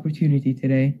this opportunity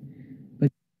today,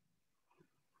 but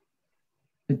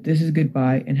this is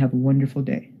goodbye and have a wonderful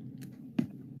day.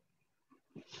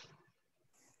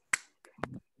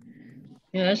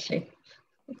 እሺ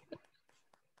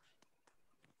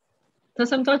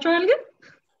ተሰምቷችኋል ግን?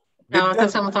 አዎ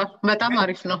ተሰምቷል። በጣም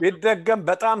አሪፍ ነው። ቢደገም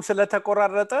በጣም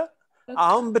ስለተቆራረጠ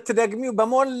አሁን ብትደግሚው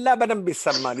በሞላ በደንብ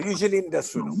ይሰማል። ዩዥሊ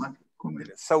እንደሱ ነው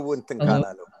ሰው እንትን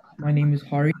ካላለው። My name is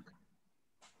Hari.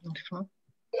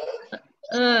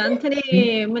 እንትኔ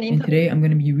ምን And today I'm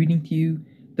going to be reading to you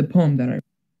the poem that I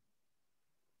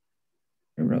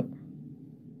wrote.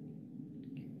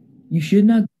 You should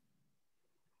not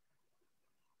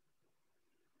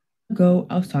go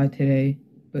outside today,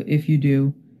 but if you do,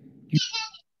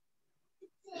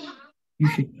 you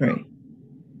should pray.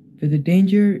 For the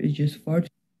danger is just far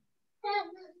too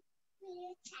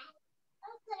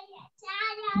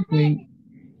great.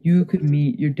 You could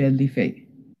meet your deadly fate.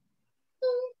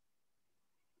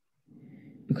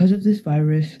 Because of this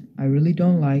virus, I really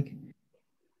don't like.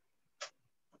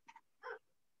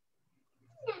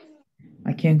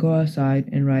 I can't go outside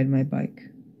and ride my bike.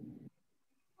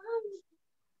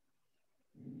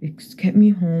 It's kept me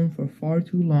home for far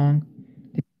too long.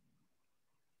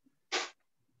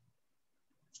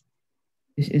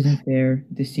 This isn't fair.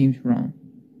 This seems wrong.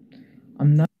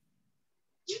 I'm not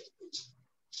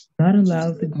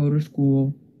allowed to go to school,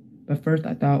 but first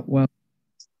I thought, well,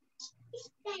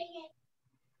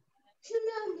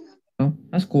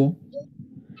 that's cool.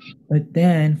 But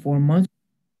then 4 months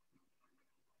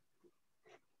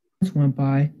went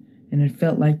by, and it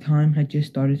felt like time had just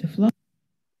started to fly.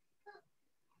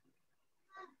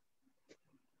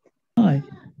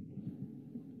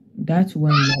 That's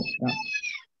when life got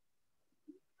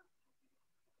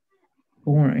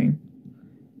boring.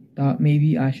 Thought maybe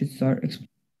I should start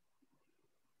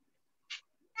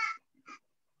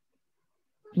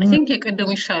I think የቀደሙ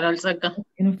ይሻላል ጸጋ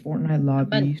in a Fortnite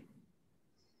lobby.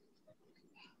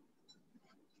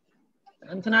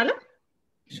 እንትን አለ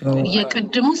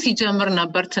የቀደሙ ሲጀምር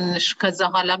ነበር ትንሽ ከዛ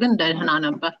ኋላ ግን ደህና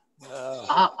ነበር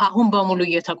አሁን በሙሉ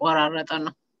እየተቆራረጠ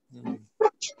ነው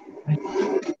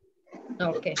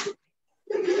ኦኬ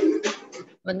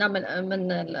እና ምን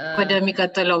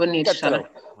ወደሚቀጥለው ብንሄድ ይሻላል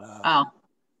አዎ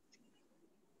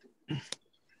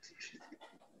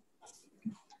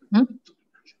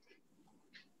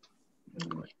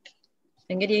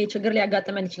እንግዲህ ችግር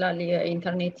ሊያጋጥመን ይችላል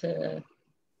የኢንተርኔት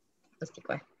እስቲ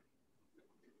ቆይ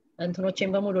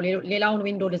እንትኖቼን በሙሉ ሌላውን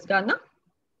ዊንዶው ልዝጋና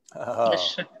እሺ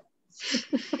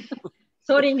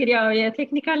ሶሪ እንግዲህ ያው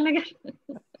የቴክኒካል ነገር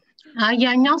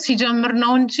ያኛው ሲጀምር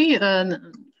ነው እንጂ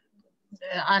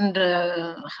አንድ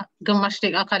ግማሽ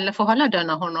ደቂቃ ካለፈ በኋላ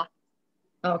ደህና ሆኗል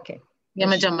ኦኬ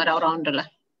የመጀመሪያው ራውንድ ላይ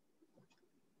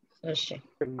እሺ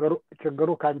ችግሩ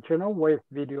ካንቺ ነው ወይስ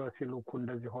ቪዲዮ ሲልኩ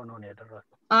እንደዚህ ሆኖ ነው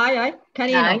ያደረሰው አይ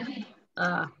ከኔ ነው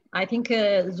አይ ቲንክ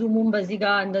ዙሙን በዚህ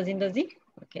ጋር እንደዚህ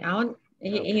ኦኬ አሁን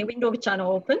ይሄ ዊንዶው ብቻ ነው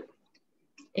ኦፕን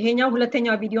ይሄኛው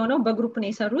ሁለተኛው ቪዲዮ ነው በግሩፕ ነው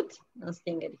የሰሩት እስቲ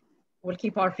እንግዲህ we'll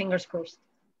keep our fingers crossed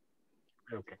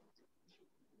okay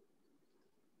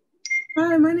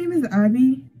Hi, my name is Abby.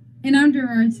 And I'm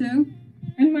Gerardo.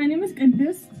 And my name is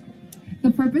Qudus.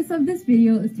 The purpose of this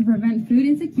video is to prevent food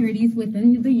insecurities within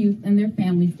the youth and their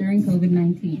families during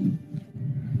COVID-19.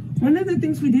 One of the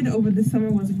things we did over the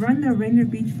summer was run the Rainier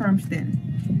Beach farm stand.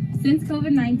 Since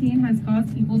COVID-19 has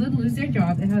caused people to lose their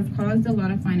job, it has caused a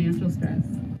lot of financial stress.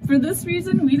 For this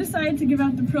reason, we decided to give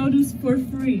out the produce for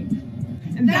free.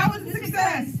 And that was a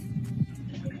success!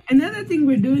 Another thing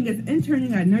we're doing is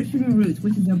interning at Nurturing Roots,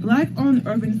 which is a Black-owned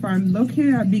urban farm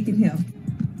located at Beacon Hill.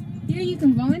 Here you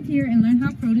can volunteer and learn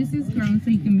how produce is grown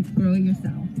so you can grow it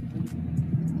yourself.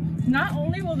 Not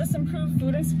only will this improve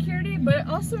food insecurity, but it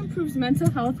also improves mental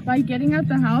health by getting out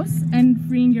the house and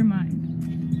freeing your mind.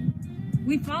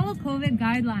 We follow COVID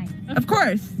guidelines. Of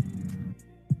course!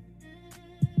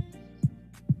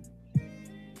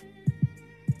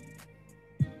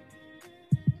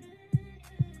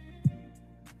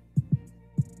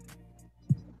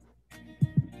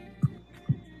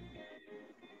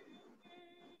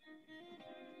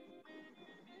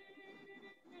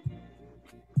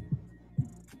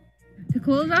 To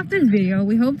close off this video,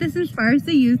 we hope this inspires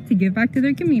the youth to give back to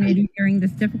their community during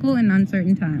this difficult and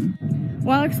uncertain time,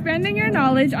 while expanding your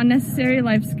knowledge on necessary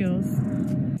life skills.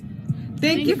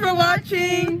 Thank you for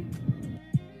watching!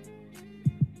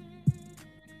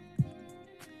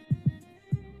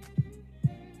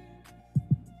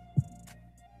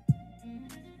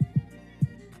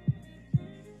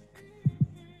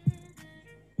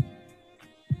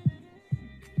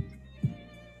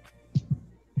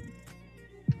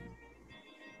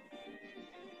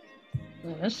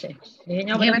 እሺ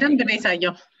ይሄኛው በደንብ ነው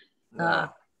የታየው።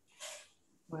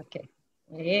 ኦኬ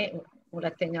ይሄ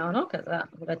ሁለተኛው ነው። ከዛ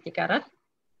ሁለት ይቀራል።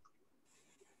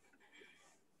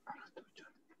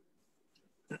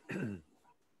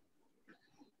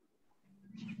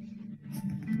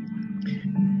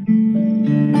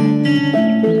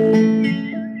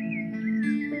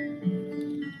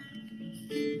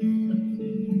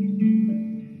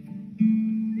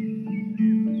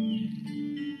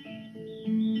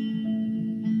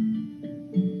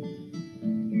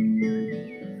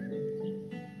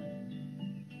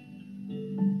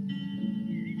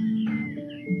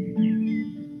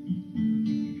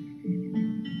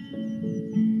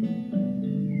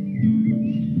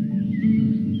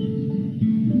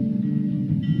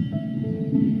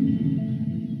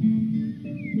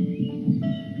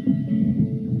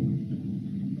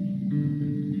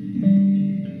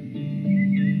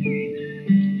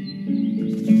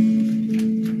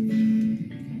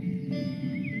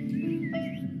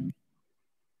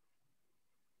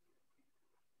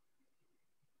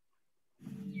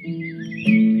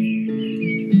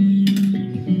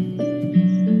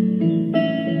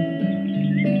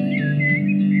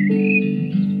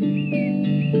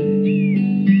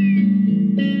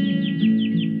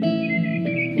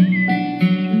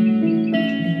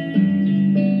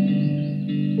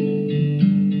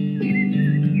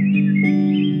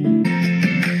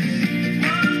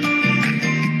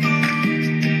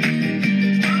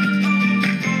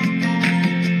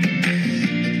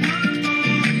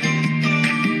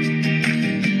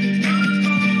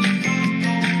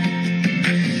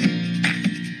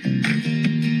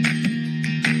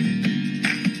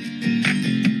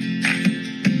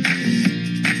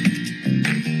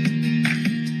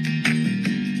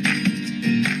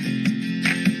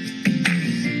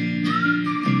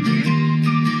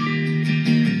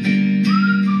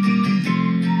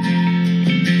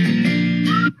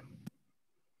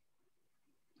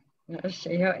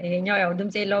 ይሄኛው ያው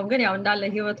ድምጽ የለውም ግን ያው እንዳለ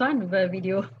ህይወቷን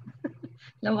በቪዲዮ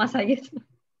ለማሳየት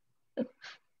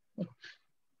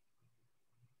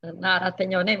እና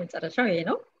አራተኛው ነው የመጨረሻው ይሄ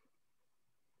ነው።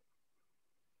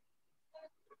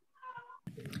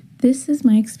 This is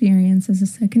my experience as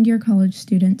a second-year college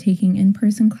student taking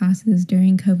in-person classes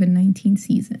during COVID-19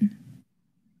 season.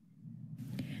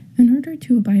 In order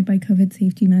to abide by COVID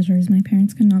safety measures, my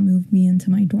parents could not move me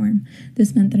into my dorm.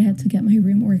 This meant that I had to get my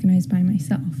room organized by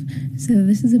myself. So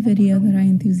this is a video that I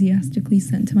enthusiastically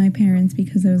sent to my parents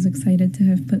because I was excited to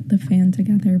have put the fan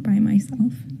together by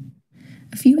myself.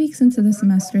 A few weeks into the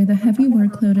semester, the heavy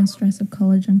workload and stress of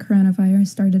college and coronavirus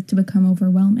started to become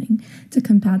overwhelming. To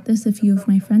combat this, a few of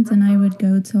my friends and I would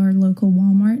go to our local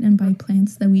Walmart and buy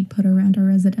plants that we'd put around our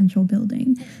residential building.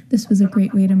 This was a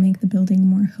great way to make the building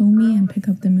more homey and pick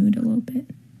up the mood a little bit.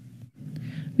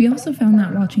 We also found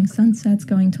that watching sunsets,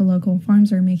 going to local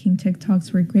farms, or making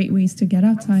TikToks were great ways to get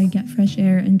outside, get fresh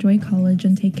air, enjoy college,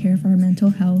 and take care of our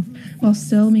mental health, while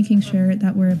still making sure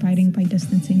that we're abiding by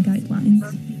distancing guidelines.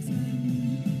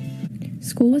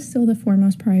 School was still the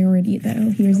foremost priority, though.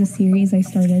 Here's a series I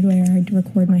started where I had to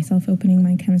record myself opening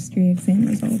my chemistry exam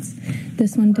results.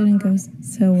 This one didn't go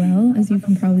so well, as you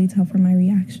can probably tell from my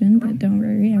reaction, but don't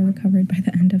worry, I recovered by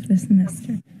the end of the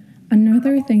semester.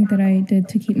 Another thing that I did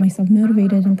to keep myself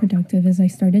motivated and productive is I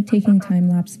started taking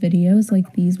time-lapse videos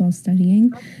like these while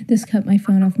studying. This kept my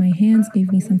phone off my hands,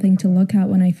 gave me something to look at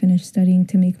when I finished studying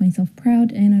to make myself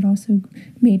proud, and it also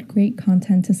made great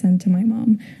content to send to my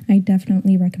mom. I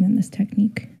definitely recommend this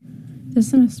technique. This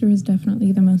semester was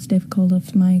definitely the most difficult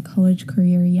of my college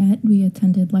career yet. We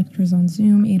attended lectures on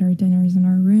Zoom, ate our dinners in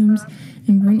our rooms,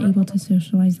 and weren't able to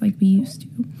socialize like we used to.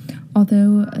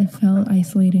 Although it felt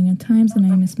isolating at times and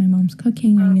I missed my mom's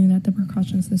cooking, I knew that the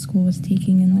precautions the school was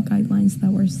taking and the guidelines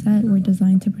that were set were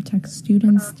designed to protect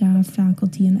students, staff,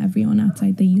 faculty, and everyone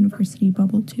outside the university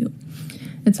bubble too.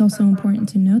 It's also important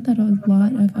to note that a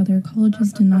lot of other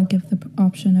colleges did not give the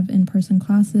option of in-person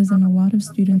classes, and a lot of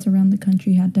students around the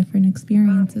country had different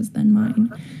experiences than mine.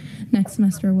 Next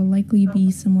semester will likely be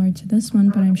similar to this one,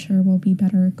 but I'm sure we'll be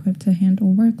better equipped to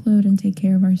handle workload and take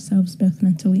care of ourselves both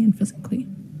mentally and physically.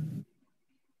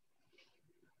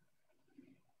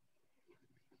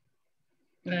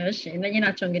 እሺ እነኚህ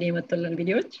ናቸው እንግዲህ የመጡልን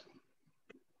ቪዲዮዎች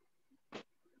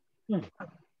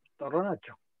ጥሩ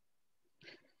ናቸው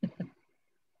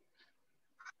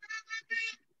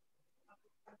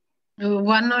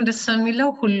ዋናው ደስ የሚለው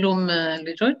ሁሉም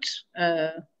ልጆች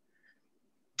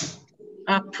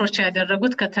አፕሮች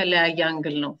ያደረጉት ከተለያየ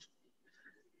አንግል ነው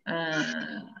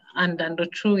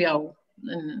አንዳንዶቹ ያው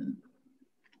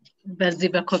በዚህ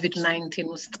በኮቪድ-19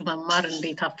 ውስጥ መማር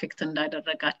እንዴት አፌክት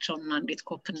እንዳደረጋቸውና እንዴት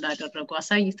ኮፕ እንዳደረጉ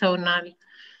አሳይተውናል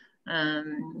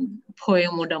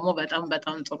ፖኤሙ ደግሞ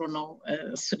በጣም ጥሩ ነው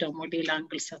እሱ ደግሞ ሌላ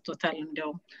አንግል ሰጥቶታል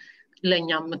እንዲያው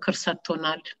ለኛም ምክር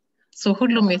ሰጥቶናል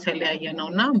ሁሉም የተለያየ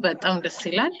ነውና በጣም ደስ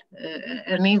ይላል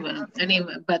እኔ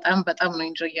በጣም ነው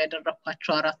ኢንጆይ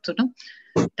ያደረኳቸው አራቱንም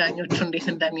ዳኞቹ እንዴት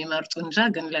እንደሚመርጡ እንጃ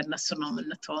ግን ለነሱ ነው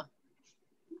የምንተው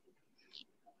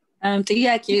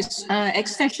ጥያቄ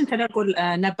ኤክስቴንሽን ተደርጎ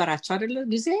ነበራቸው አይደል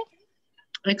ጊዜ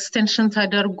ኤክስቴንሽን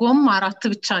ተደርጎም አራት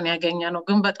ብቻ ነው ያገኘነው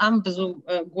ግን በጣም ብዙ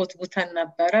ጎትጉተን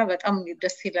ነበረ በጣም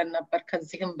ደስ ይለን ነበር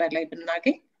ከዚህም በላይ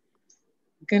ብናገኝ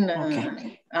ግን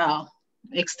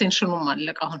ኤክስቴንሽኑም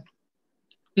አለቀ አሁን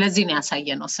ለዚህ ነው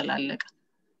ያሳየነው ስላለቀ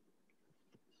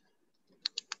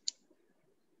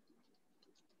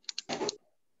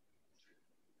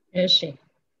እሺ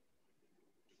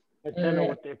እተነው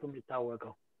ወጥቶ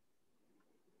የሚታወቀው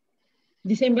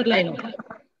ዲሴምበር ላይ ነው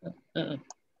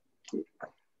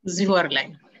እዚህ ወር ላይ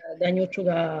ዳኞቹ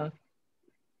ጋር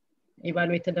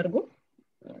ኢቫሉዌት ተደርጎ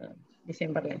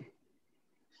ዲሴምበር ላይ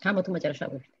ከዓመቱ መጨረሻ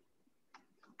በፊት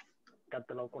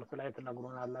ቀጥለው ቁርስ ላይ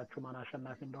ተነግሮናላችሁ ማን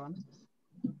አሸናፊ እንደሆነ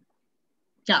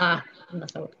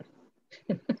እናሳውቃለን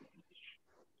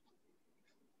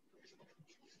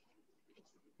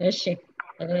እሺ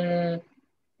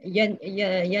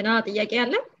የና ጥያቄ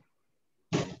አለ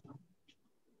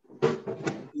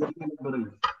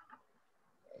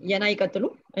የና ይቀጥሉ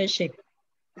እሺ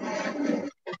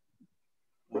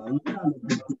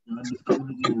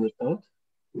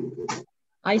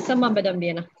አይሰማም በደንብ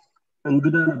የና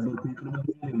እንግዳ ነበር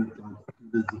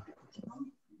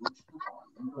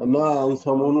እና አሁን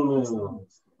ሰሞኑን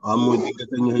አሞ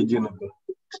ድንገተኛ ሄጄ ነበር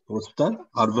ሆስፒታል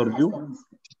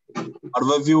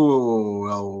አርቨርቪው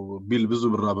ያው ቢል ብዙ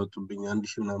ብር አመጡብኝ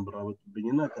 1000 ምናምን ብር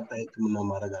አመጡብኝና ቀጣይ ህክምና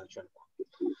ማድረግ አልቻልኩም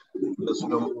ለሱ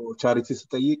ደግሞ ቻሪቲ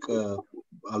ስጠይቅ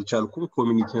አልቻልኩም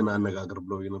ኮሚኒቲን አነጋግር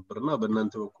ብለው ነበርና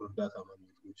በእናንተ በኩል ዳታ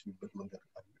ማግኘት የሚችልበት መንገድ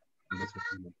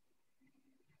አለ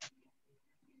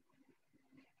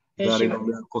ዛሬ ነው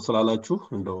ቆስላላችሁ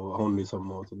እንደው አሁን ነው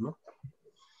የሰማሁትና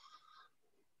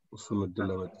እሱ ምድል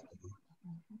ለመጣ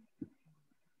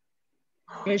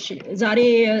እሺ ዛሬ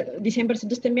ዲሴምበር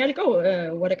 6 የሚያልቀው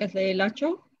ወረቀት ላይ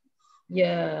ያላቸው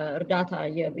የእርዳታ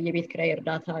የቤት ኪራይ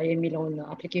እርዳታ የሚለውን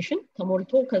አፕሊኬሽን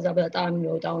ተሞልቶ ከዛ በጣም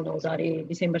የሚወጣው ነው ዛሬ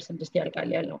ዲሴምበር 6 ያልቃል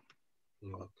ያለው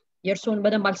የርሶን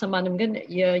በደንብ አልሰማንም ግን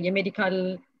የሜዲካል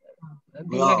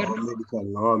ቢል ነገር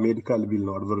ነው ሜዲካል ቢል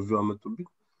ነው አድቨርቪው አመጡብኝ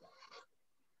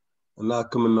እና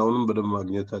ህክምናውንም በደንብ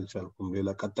ማግኘት አልቻልኩም ሌላ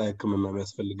ቀጣይ ህክምና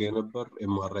የሚያስፈልገኝ ነበር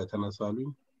ኤምአርአይ ተነሳሉኝ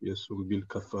የሱም ቢል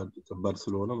ከባድ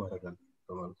ስለሆነ ማረጋል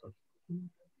ተማልኩ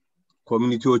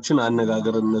ኮሚኒቲዎችን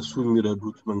አነጋገር እነሱ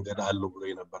የሚረዱት መንገድ አለው ብሎ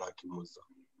የነበር ሐኪም ወዛ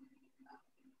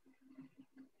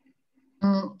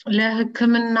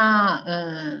ለህክምና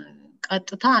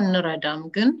ቀጥታ አንረዳም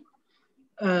ግን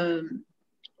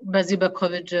በዚህ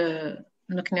በኮቪድ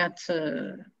ምክንያት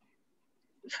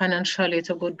ፋይናንሻል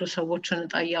የተጎዱ ሰዎችን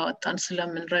ጣያወጣን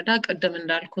ስለምንረዳ ቀደም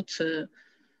እንዳልኩት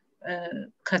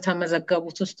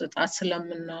ከተመዘገቡት ውስጥ ጣት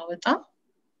ስለምናወጣ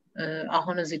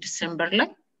አሁን እዚህ ዲሴምበር ላይ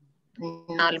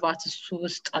ምናልባት እሱ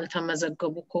ውስጥ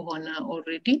አልተመዘገቡ ከሆነ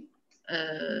ኦሬዲ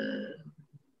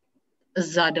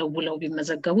እዛ ደውለው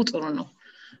ቢመዘገቡ ጥሩ ነው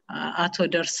አቶ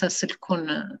ደርሰ ስልኩን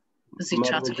እዚህ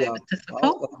ቻት ላይ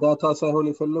ብትጽፈው ዳታ ሳይሆን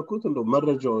የፈለኩት እንደው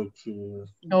መረጃዎች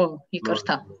ይቅርታ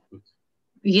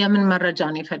የምን መረጃ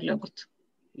ነው የፈለጉት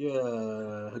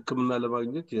የህክምና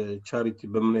ለማግኘት የቻሪቲ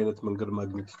በምን አይነት መንገድ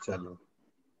ማግኘት ይቻላል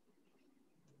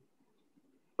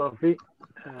ሶፊ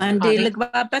አንዴ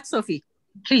ልግባባት ሶፊ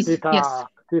ፕሊዝ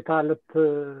ቲታ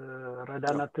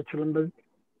ልትረዳን አትችልም በዚህ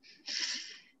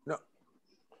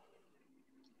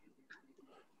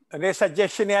እኔ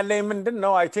ሰጀሽን ያለኝ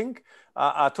ምንድነው አይ ቲንክ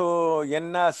አቶ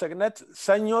የና ሰግነት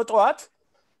ሰኞ ጠዋት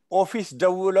ኦፊስ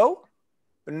ደውለው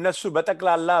እነሱ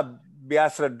በጠቅላላ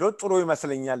ቢያስረዱ ጥሩ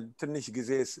ይመስለኛል ትንሽ ጊዜ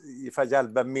ይፈጃል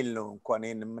በሚል ነው እንኳን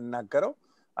ይሄን የምናገረው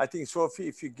አይ ቲንክ ሶፊ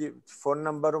if you give ፎን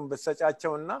ነምበሩን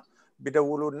በሰጫቸውና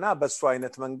ቢደውሉና በሱ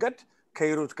አይነት መንገድ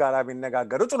ከይሩት ጋር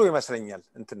ቢነጋገሩ ጥሩ ይመስለኛል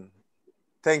እንትን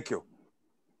thank you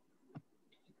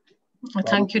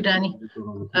ዳኒ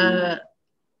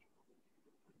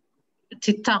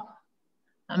ቲታ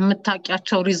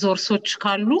የምታውቂያቸው ሪሶርሶች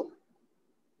ካሉ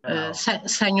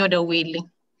ሰኞ ደውይልኝ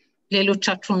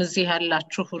ሌሎቻችሁም እዚህ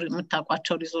ያላችሁ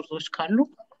የምታውቋቸው ሪሶርሶች ካሉ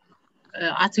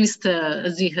አትሊስት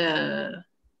እዚህ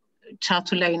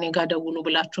ቻቱ ላይ እኔ ጋር ደውሉ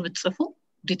ብላችሁ ብትጽፉ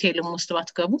ዲቴይልም ውስጥ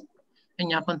ባትገቡ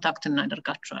እኛ ኮንታክት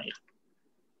እናደርጋችኋለን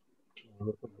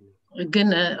ግን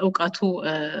ዕውቀቱ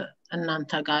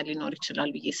እናንተ ጋር ሊኖር ይችላል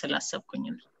ብዬ ስላሰብኩኝ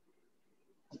ነው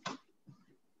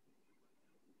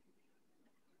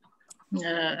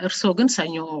እርሶ ግን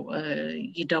ሰኞ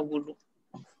ይደውሉ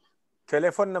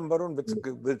ቴሌፎን ነምበሩን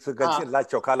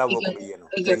ብትገልጽላቸው ካላወቁ ብዬ ነው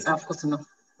እየጻፍኩት ነው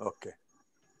ኦኬ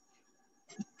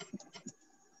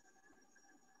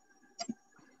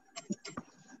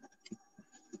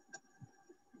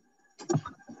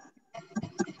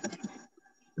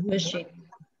እሺ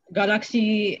ጋላክሲ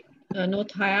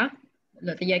ኖት 20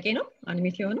 ለጥያቄ ነው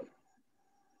አንሚት የሆነው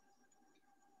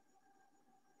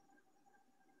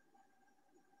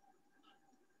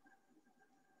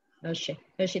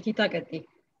እሺ ቲታ ቀጥይ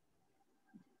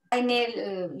እኔ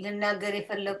ልናገር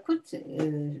የፈለኩት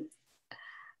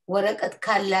ወረቀት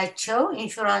ካላቸው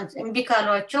ኢንሹራንስ እምቢ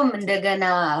ካሏቸው እንደገና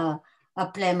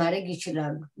አፕላይ ማድረግ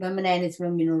ይችላሉ በምን አይነት ነው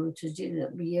የሚኖሩት እዚህ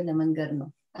ብዬ ለመንገር ነው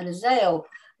አለዛ ያው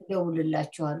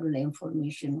ደውልላቸዋለሁ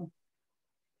ለኢንፎርሜሽኑ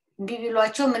እምቢ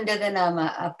ቢሏቸው እንደገና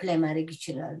አፕላይ ማድረግ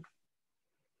ይችላሉ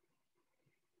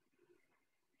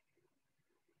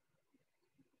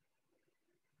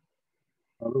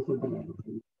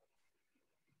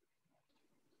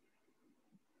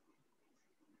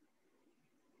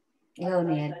ይኸው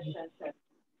ነው ያለው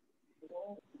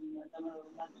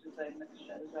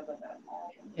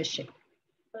እሺ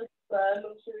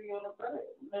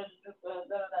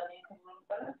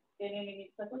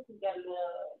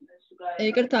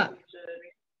ይቅርታ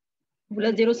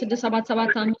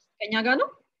 206775 ከኛ ጋር ነው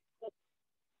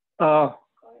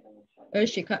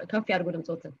እሺ ከፍ ያርጉ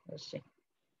ድምጾትን እሺ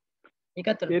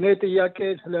ይቀጥሉ የኔ ጥያቄ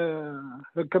ስለ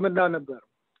ህክምና ነበር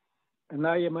እና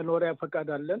የመኖሪያ ፈቃድ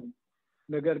አለን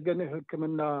ነገር ግን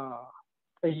ህክምና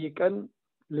ጠይቀን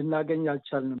ልናገኝ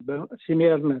አልቻልንም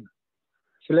ሲኒየር ነን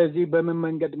ስለዚህ በምን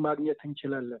መንገድ ማግኘት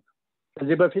እንችላለን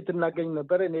ከዚህ በፊት እናገኝ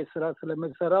ነበር እኔ ስራ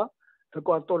ስለምሰራ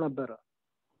ተቋርጦ ነበር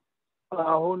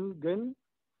አሁን ግን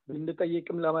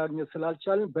እንጠይቅም ለማግኘት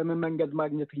ስላልቻልን በምን መንገድ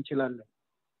ማግኘት እንችላለን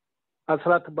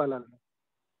አስራት ይባላል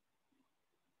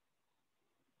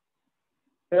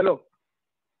ሄሎ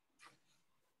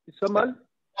ይሰማል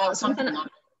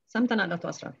ሰምተናል አቶ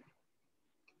አስራት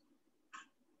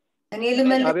እኔ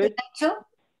ልመልስላቸው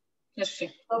እሺ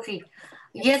ሶፊ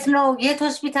የት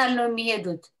ሆስፒታል ነው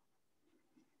የሚሄዱት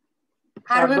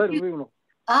ሃርበርቪ ነው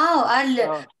አለ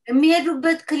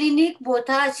የሚሄዱበት ክሊኒክ ቦታ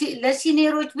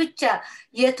ለሲኒየሮች ብቻ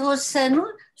የተወሰኑ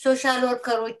ሶሻል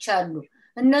ወርከሮች አሉ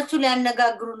እነሱ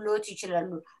ሊያነጋግሩልዎት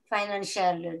ይችላሉ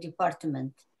ፋይናንሻል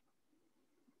ዲፓርትመንት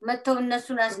መተው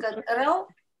እነሱን አስቀጥረው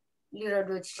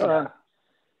ሊረዱት ይችላሉ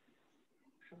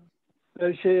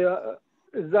እሺ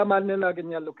እዛ ማንን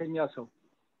አገኛለሁ ከኛ ሰው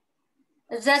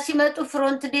እዛ ሲመጡ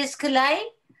ፍሮንት ዴስክ ላይ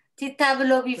ቲታ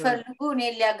ብለው ቢፈልጉ እኔ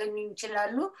ሊያገኙ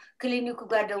ይችላሉ ክሊኒኩ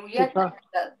ጋር ደውያ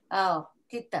አዎ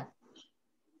ቲታ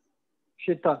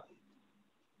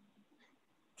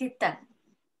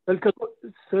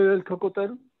ስልክ ቁጥር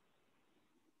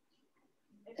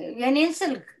የኔን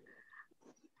ስልክ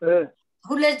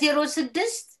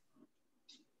 206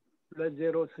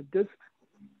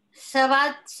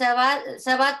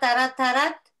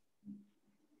 744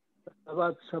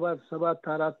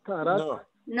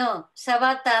 No,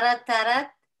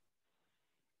 744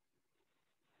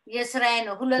 የስራዬ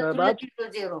ነው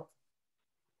 2200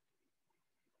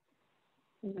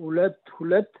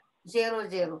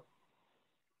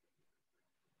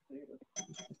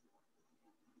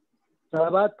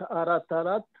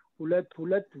 744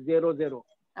 2200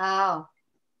 አዎ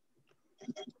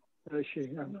እሺ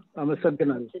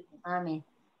አመሰግናለሁ አሜን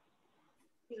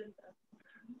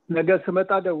ነገ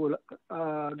ስመጣ ደውል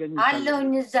አገኝታለሁ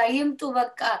አለሁኝ እዛ ይምጡ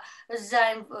በቃ እዛ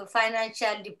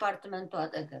ፋይናንሻል ዲፓርትመንቱ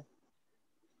አጠገብ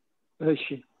እሺ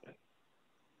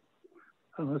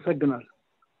አመሰግናለሁ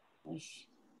እሺ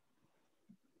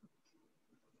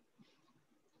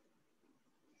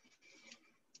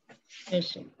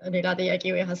እሺ ሌላ ጥያቄ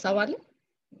ወይ ሐሳብ አለ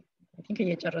አይ ቲንክ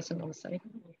እየጨረስን ነው መሰለኝ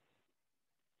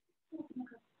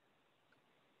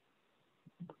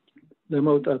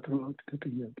ለመውጣት ነው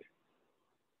ጥያቄ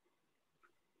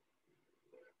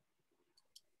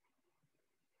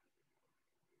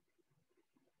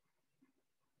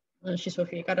እሺ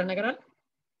ሶፊ የቀረ ነገር አለ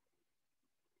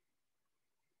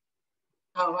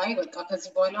አይ በቃ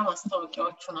ከዚህ በኋላ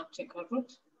ማስታወቂያዎቹ ናቸው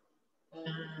የቀሩት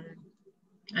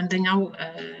አንደኛው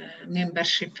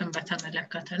ሜምበርሺፕን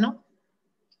በተመለከተ ነው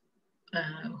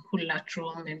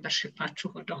ሁላችሁም ሜምበርሺፓችሁ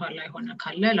ወደ ኋላ የሆነ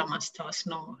ካለ ለማስታወስ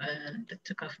ነው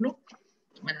እንድትከፍሉ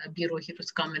ቢሮ ሂሩት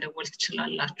ጋር መደወል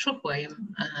ትችላላችሁ ወይም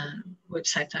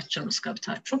ዌብሳይታችን ውስጥ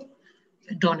ገብታችሁ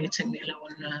ዶኔት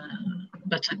የሚለውን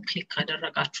በተን ክሊክ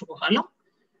ካደረጋችሁ በኋላ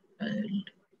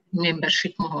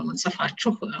ሜምበርሺፕ መሆኑን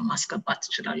ጽፋችሁ ማስገባት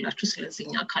ትችላላችሁ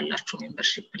ስለዚህኛ ካላችሁ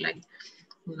ሜምበርሺፕ ላይ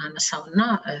እናነሳውና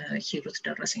ሂሩት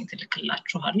ደረሰኝ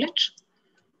ትልክላችኋለች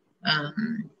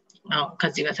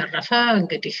ከዚህ በተረፈ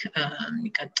እንግዲህ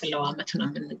የሚቀጥለው አመት ነው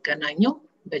የምንገናኘው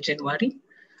በጃንዋሪ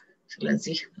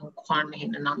ስለዚህ እንኳን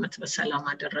ይሄንን አመት በሰላም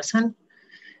አደረሰን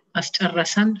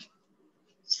አስጨረሰን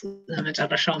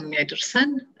ለመጨረሻው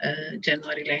የሚያደርሰን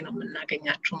ጃንዋሪ ላይ ነው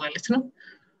የምናገኛችሁ ማለት ነው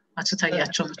አቶ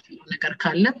ታያቸው የምትለው ነገር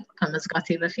ካለ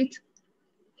ከመዝጋቴ በፊት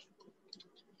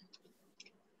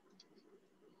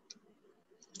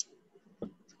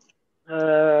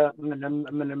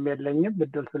ምንም የለኝም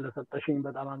እድል ስለሰጠሽኝ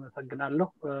በጣም አመሰግናለሁ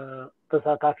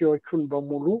ተሳታፊዎቹን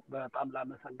በሙሉ በጣም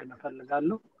ላመሰግን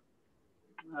እፈልጋለሁ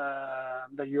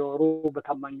በየወሩ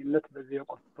በታማኝነት በዚህ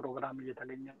የቁርስ ፕሮግራም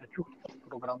እየተገኛችሁ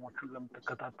ፕሮግራሞቹን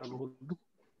ለምትከታተሉ ሁሉ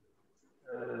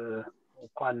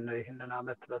እንኳን ይህንን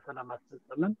አመት በሰላም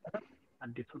አስፈጽመን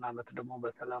አዲሱን አመት ደግሞ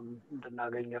በሰላም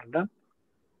እንድናገኝ ይርዳን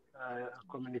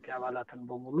ኮሚኒቲ አባላትን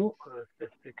በሙሉ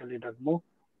ስፔሲፊካሊ ደግሞ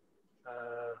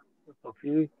ሶፊ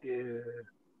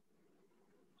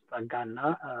ጸጋና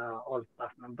ኦል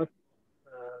ስታፍ ሜምበርስ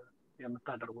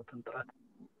የምታደርጉትን ጥረት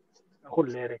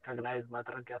ሁሌ ሪኮግናይዝ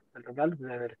ማድረግ ያስፈልጋል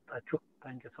እግዚአብሔር ይስጣችሁ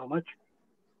ታንኪ ሶ ማች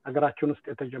ሀገራችን ውስጥ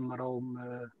የተጀመረውም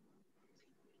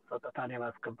ጸጥታን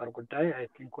የማስከበር ጉዳይ አይ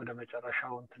ቲንክ ወደ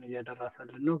መጨረሻው እንትን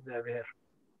እየደረሰልን ነው እግዚአብሔር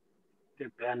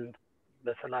ኢትዮጵያን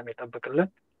በሰላም ይጠብቅልን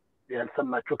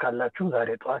ያልሰማችሁ ካላችሁ ዛሬ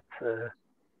ጧት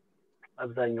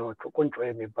አብዛኛዎቹ ቁንጮ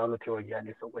የሚባሉት የወያኔ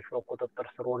ሰዎች በቁጥጥር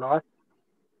ስር ውለዋል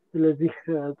ስለዚህ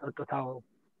ጸጥታው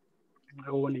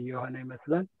እውን እየሆነ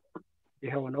ይመስላል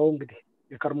ይሄው ነው እንግዲህ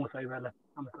የከርሞ ሳይበላ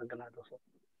አመሰግናለሁ ሰው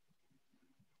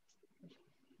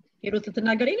ሂሩት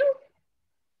ትናገሪ ነው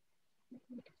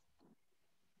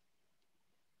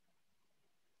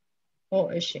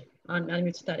እሺ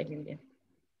አንሚት ታደርጊልኝ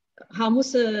ሐሙስ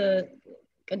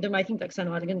ቅድም አይ ቲንክ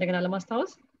ጠቅሰናል ግን እንደገና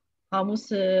ለማስታወስ ሐሙስ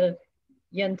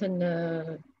የእንትን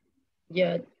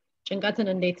የጭንቀትን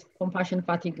እንዴት ኮምፓሽን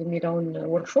ፋቲግ የሚለውን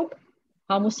ወርክሾፕ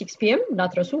ሐሙስ 6 PM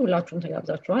እንዳትረሱ ሁላችሁም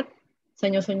ተጋብዛችኋል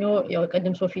ሰኞ ያው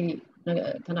ቀደም ሶፊ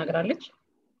ተናግራለች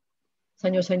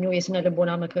ሰኞ የስነ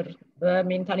ልቦና ምክር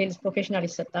በሜንታል ሄልዝ ፕሮፌሽናል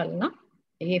ይሰጣልና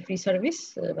ይሄ ፍሪ ሰርቪስ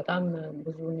በጣም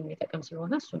ብዙውን የሚጠቀም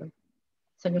ስለሆነ እሱ ነው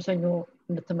ሰኞ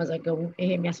እንድትመዘገቡ ይሄ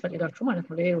የሚያስፈልጋችሁ ማለት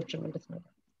ነው ለሌሎችም እንድትነግሩ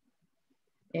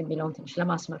የሚለውን ትንሽ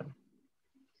ለማስመር ነው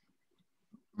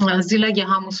እዚህ ላይ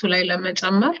የሐሙሱ ላይ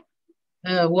ለመጨመር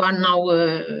ዋናው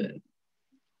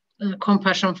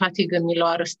ኮምፓሽን ፋቲግ የሚለው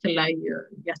አርስት ላይ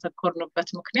ያተኮርንበት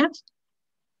ምክንያት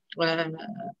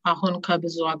አሁን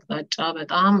ከብዙ አቅጣጫ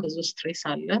በጣም ብዙ ስትሬስ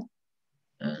አለ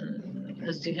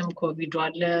እዚህም ኮቪድ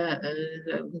አለ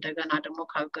እንደገና ደግሞ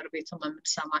ከሀገር ቤትም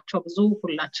የምንሰማቸው ብዙ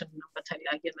ሁላችንም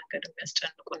በተለያየ መንገድ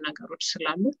የሚያስጨንቁ ነገሮች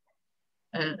ስላሉ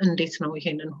እንዴት ነው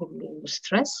ይሄንን ሁሉ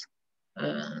ስትሬስ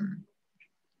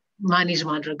ማኔጅ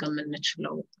ማድረግ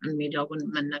የምንችለው የሚለውን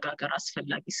መነጋገር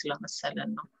አስፈላጊ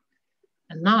ስለመሰለን ነው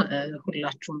እና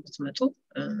ሁላችሁም ብትመጡ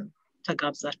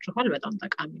ተጋብዛችኋል በጣም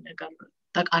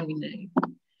ጠቃሚ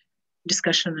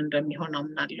ዲስከሽን እንደሚሆን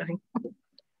አምናለሁ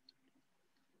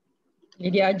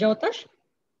ሊዲያ አጃውታሽ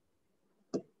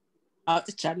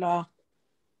አጥቻለሁ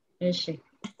እሺ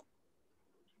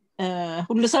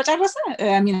ሁሉ ሰው ጨረሰ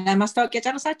ማስታወቂያ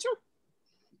ጨረሳችሁ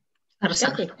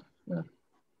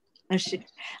እሺ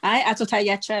አይ አቶ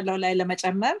ታያቸው ያለው ላይ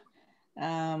ለመጨመር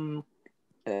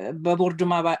በቦርዱ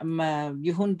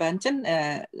ይሁን በእንትን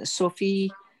ሶፊ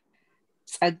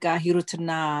ጸጋ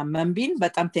ሂሩትና መንቢን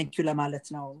በጣም ቴንኪዩ ለማለት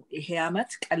ነው ይሄ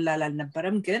አመት ቀላል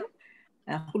አልነበረም ግን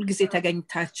ሁሉ ጊዜ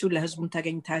ተገኝታችሁ ለህዝቡን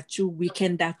ተገኝታችሁ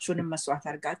ዊኬንዳችሁንም መስዋዕት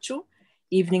አድርጋችሁ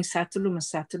ኢቭኒንግ ሳትሉ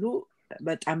መሳትሉ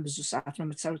በጣም ብዙ ሰዓት ነው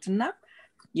የምትሰሩትና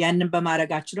ያንን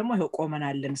በማረጋችሁ ደግሞ ይሄው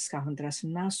ቆመናልን እስካሁን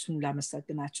ድረስና እሱን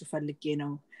ላመሰግናችሁ ፈልጌ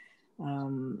ነው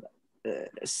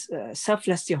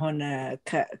ሰፍለስ የሆነ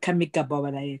ከሚገባው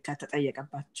በላይ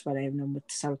ከተጠየቀባችሁ በላይ ነው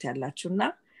የምትሰሩት ያላችሁና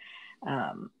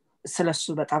ስለሱ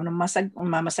በጣም ነው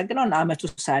ማመሰግነው እና አመቱ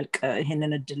ሳልቅ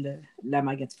ይሄንን እድል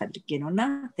ለማግኘት ፈልጌ ነውና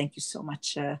thank you so much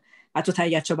አቶ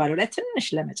ታያቸው ባለው ላይ ትንሽ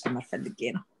ለመጨመር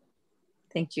ፈልጌ ነው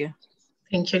thank you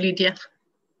ሊዲያ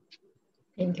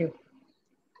thank you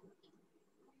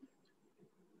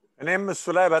እኔም እሱ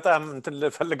ላይ በጣም እንትን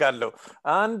ልፈልጋለሁ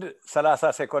አንድ 30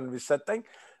 ሴኮንድ ቢሰጠኝ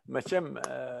መቼም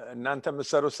እናንተ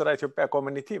የምትሰሩት ስራ ኢትዮጵያ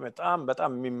ኮሚኒቲ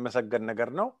በጣም የሚመሰገን ነገር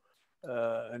ነው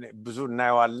ብዙ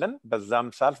እናየዋለን በዛም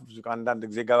ሳልፍ ብዙ አንዳንድ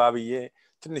ጊዜ ገባብዬ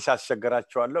ትንሽ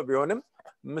አስቸገራቸዋለሁ ቢሆንም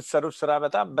የምትሰሩት ስራ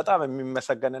በጣም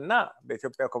የሚመሰገንና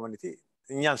በኢትዮጵያ ኮሚኒቲ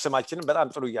እኛን ስማችንን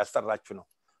በጣም ጥሩ እያስጠራችሁ ነው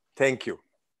thank you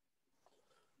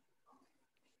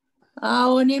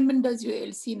እኔም እንደዚሁ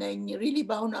ኤልሲ ነኝ ሪሊ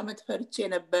በአሁኑ አመት ፈርቼ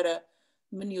ነበረ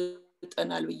ምን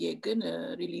ይወጣናል ብዬ ግን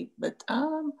ሪሊ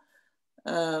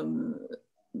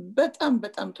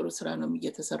በጣም ጥሩ ስራ ነው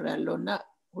እየተሰራ ያለውና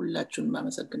ሁላችሁንም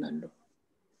አመሰግናለሁ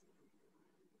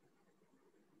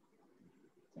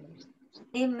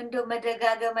ይህም እንደው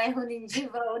መደጋገም አይሆን እንጂ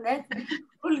በእውነት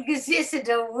ሁልጊዜ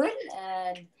ስደውል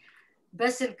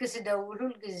በስልክ ስደውል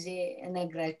ሁልጊዜ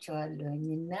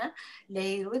እነግራቸዋለሁኝና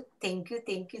ለሂሩት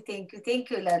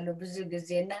ቴንኪዩ እላለሁ ብዙ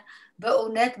ጊዜና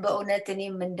በእውነት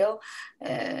እኔም እንደው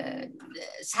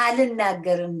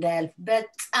ሳልናገር እንዳልፍ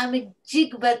በጣም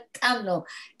እጅግ በጣም ነው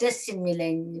ደስ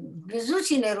የሚለኝ ብዙ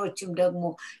ሲነሮችም ደግሞ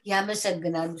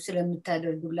ያመሰግናሉ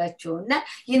ስለምታደርጉላቸውና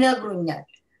ይነግሩኛል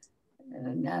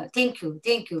እና ቴንኪዩ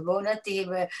በእውነት ይሄ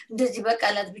እንደዚህ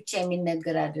በቃላት ብቻ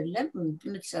የሚነገር አይደለም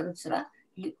የምትሰሩት ስራ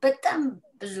በጣም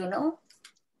ብዙ ነው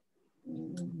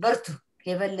በርቱ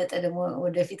የበለጠ ደግሞ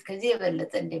ወደፊት ከዚህ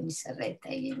የበለጠ እንደሚሰራ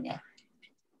ይታየኛል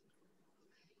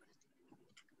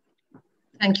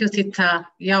ታንኪዩ ቲታ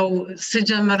ያው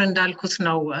ስጀምር እንዳልኩት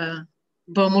ነው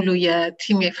በሙሉ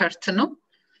የቲም ኤፈርት ነው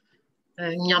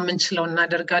እኛ ምንችለው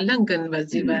እናደርጋለን ግን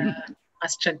በዚህ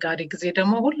በአስቸጋሪ ጊዜ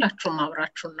ደግሞ ሁላችሁም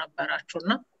አብራችሁን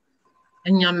ነበራችሁና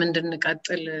እኛም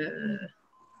እንድንቀጥል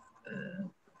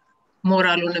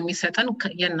ሞራሉን የሚሰጠን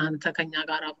የናንተ ከኛ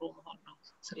ጋር አብሮ መሆን ነው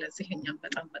ስለዚህ እኛም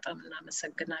በጣም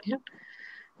እናመሰግናለን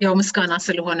ያው ምስጋና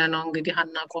ስለሆነ ነው እንግዲህ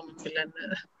አናቆም ብለን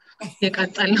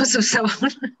የቀጠልነው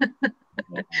ስብሰባውን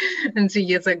እንጂ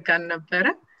እየዘጋን ነበረ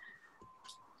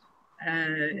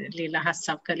ሌላ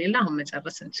ሐሳብ ከሌላ አሁን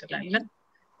መጨረስ እንችላለን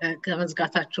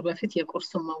ከመዝጋታችሁ በፊት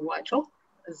የቁርሱ መዋጮ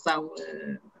እዛው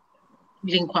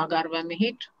ሊንኳ ጋር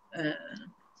በመሄድ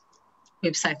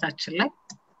ዌብሳይታችን ላይ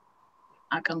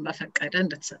አቀም በፈቀደ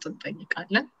እንድትሰጡን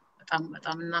ጠይቃለን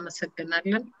በጣም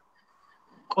እናመሰግናለን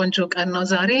ቆንጆ ቀን ነው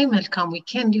ዛሬ መልካም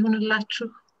ዊኬንድ ይሁንላችሁ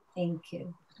ቴንኪዩ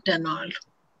ደህና ዋሉ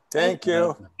ቴንኪዩ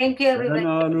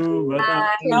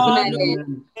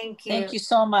thank you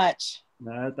so much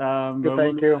በጣም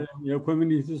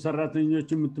የኮሚኒቲ ሰራተኞች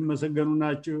የምትመሰገኑ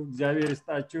ናችሁ እግዚአብሔር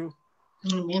ይስጣችሁ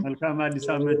መልካም አዲስ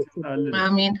አመት ይስጣልን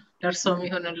አሜን ደርሶም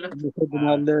ይሁንልን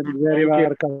እናመሰግናለን እግዚአብሔር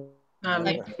ይባርካችሁ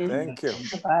አሜን thank you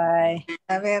bye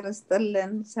እግዚአብሔር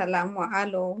ይስጥልን ሰላም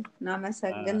ዋሉ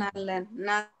እናመሰግናለን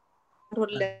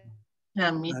እናሩልን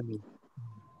አሜን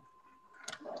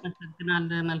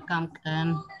እናመሰግናለን መልካም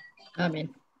ቀን አሜን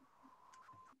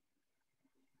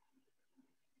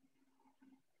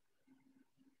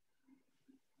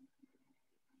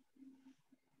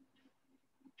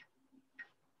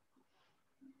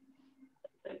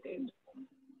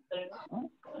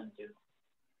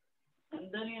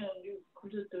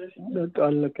በቃ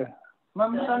አለቀ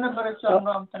መምጣ ነበረች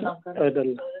አሁን ተናገረ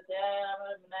አይደለም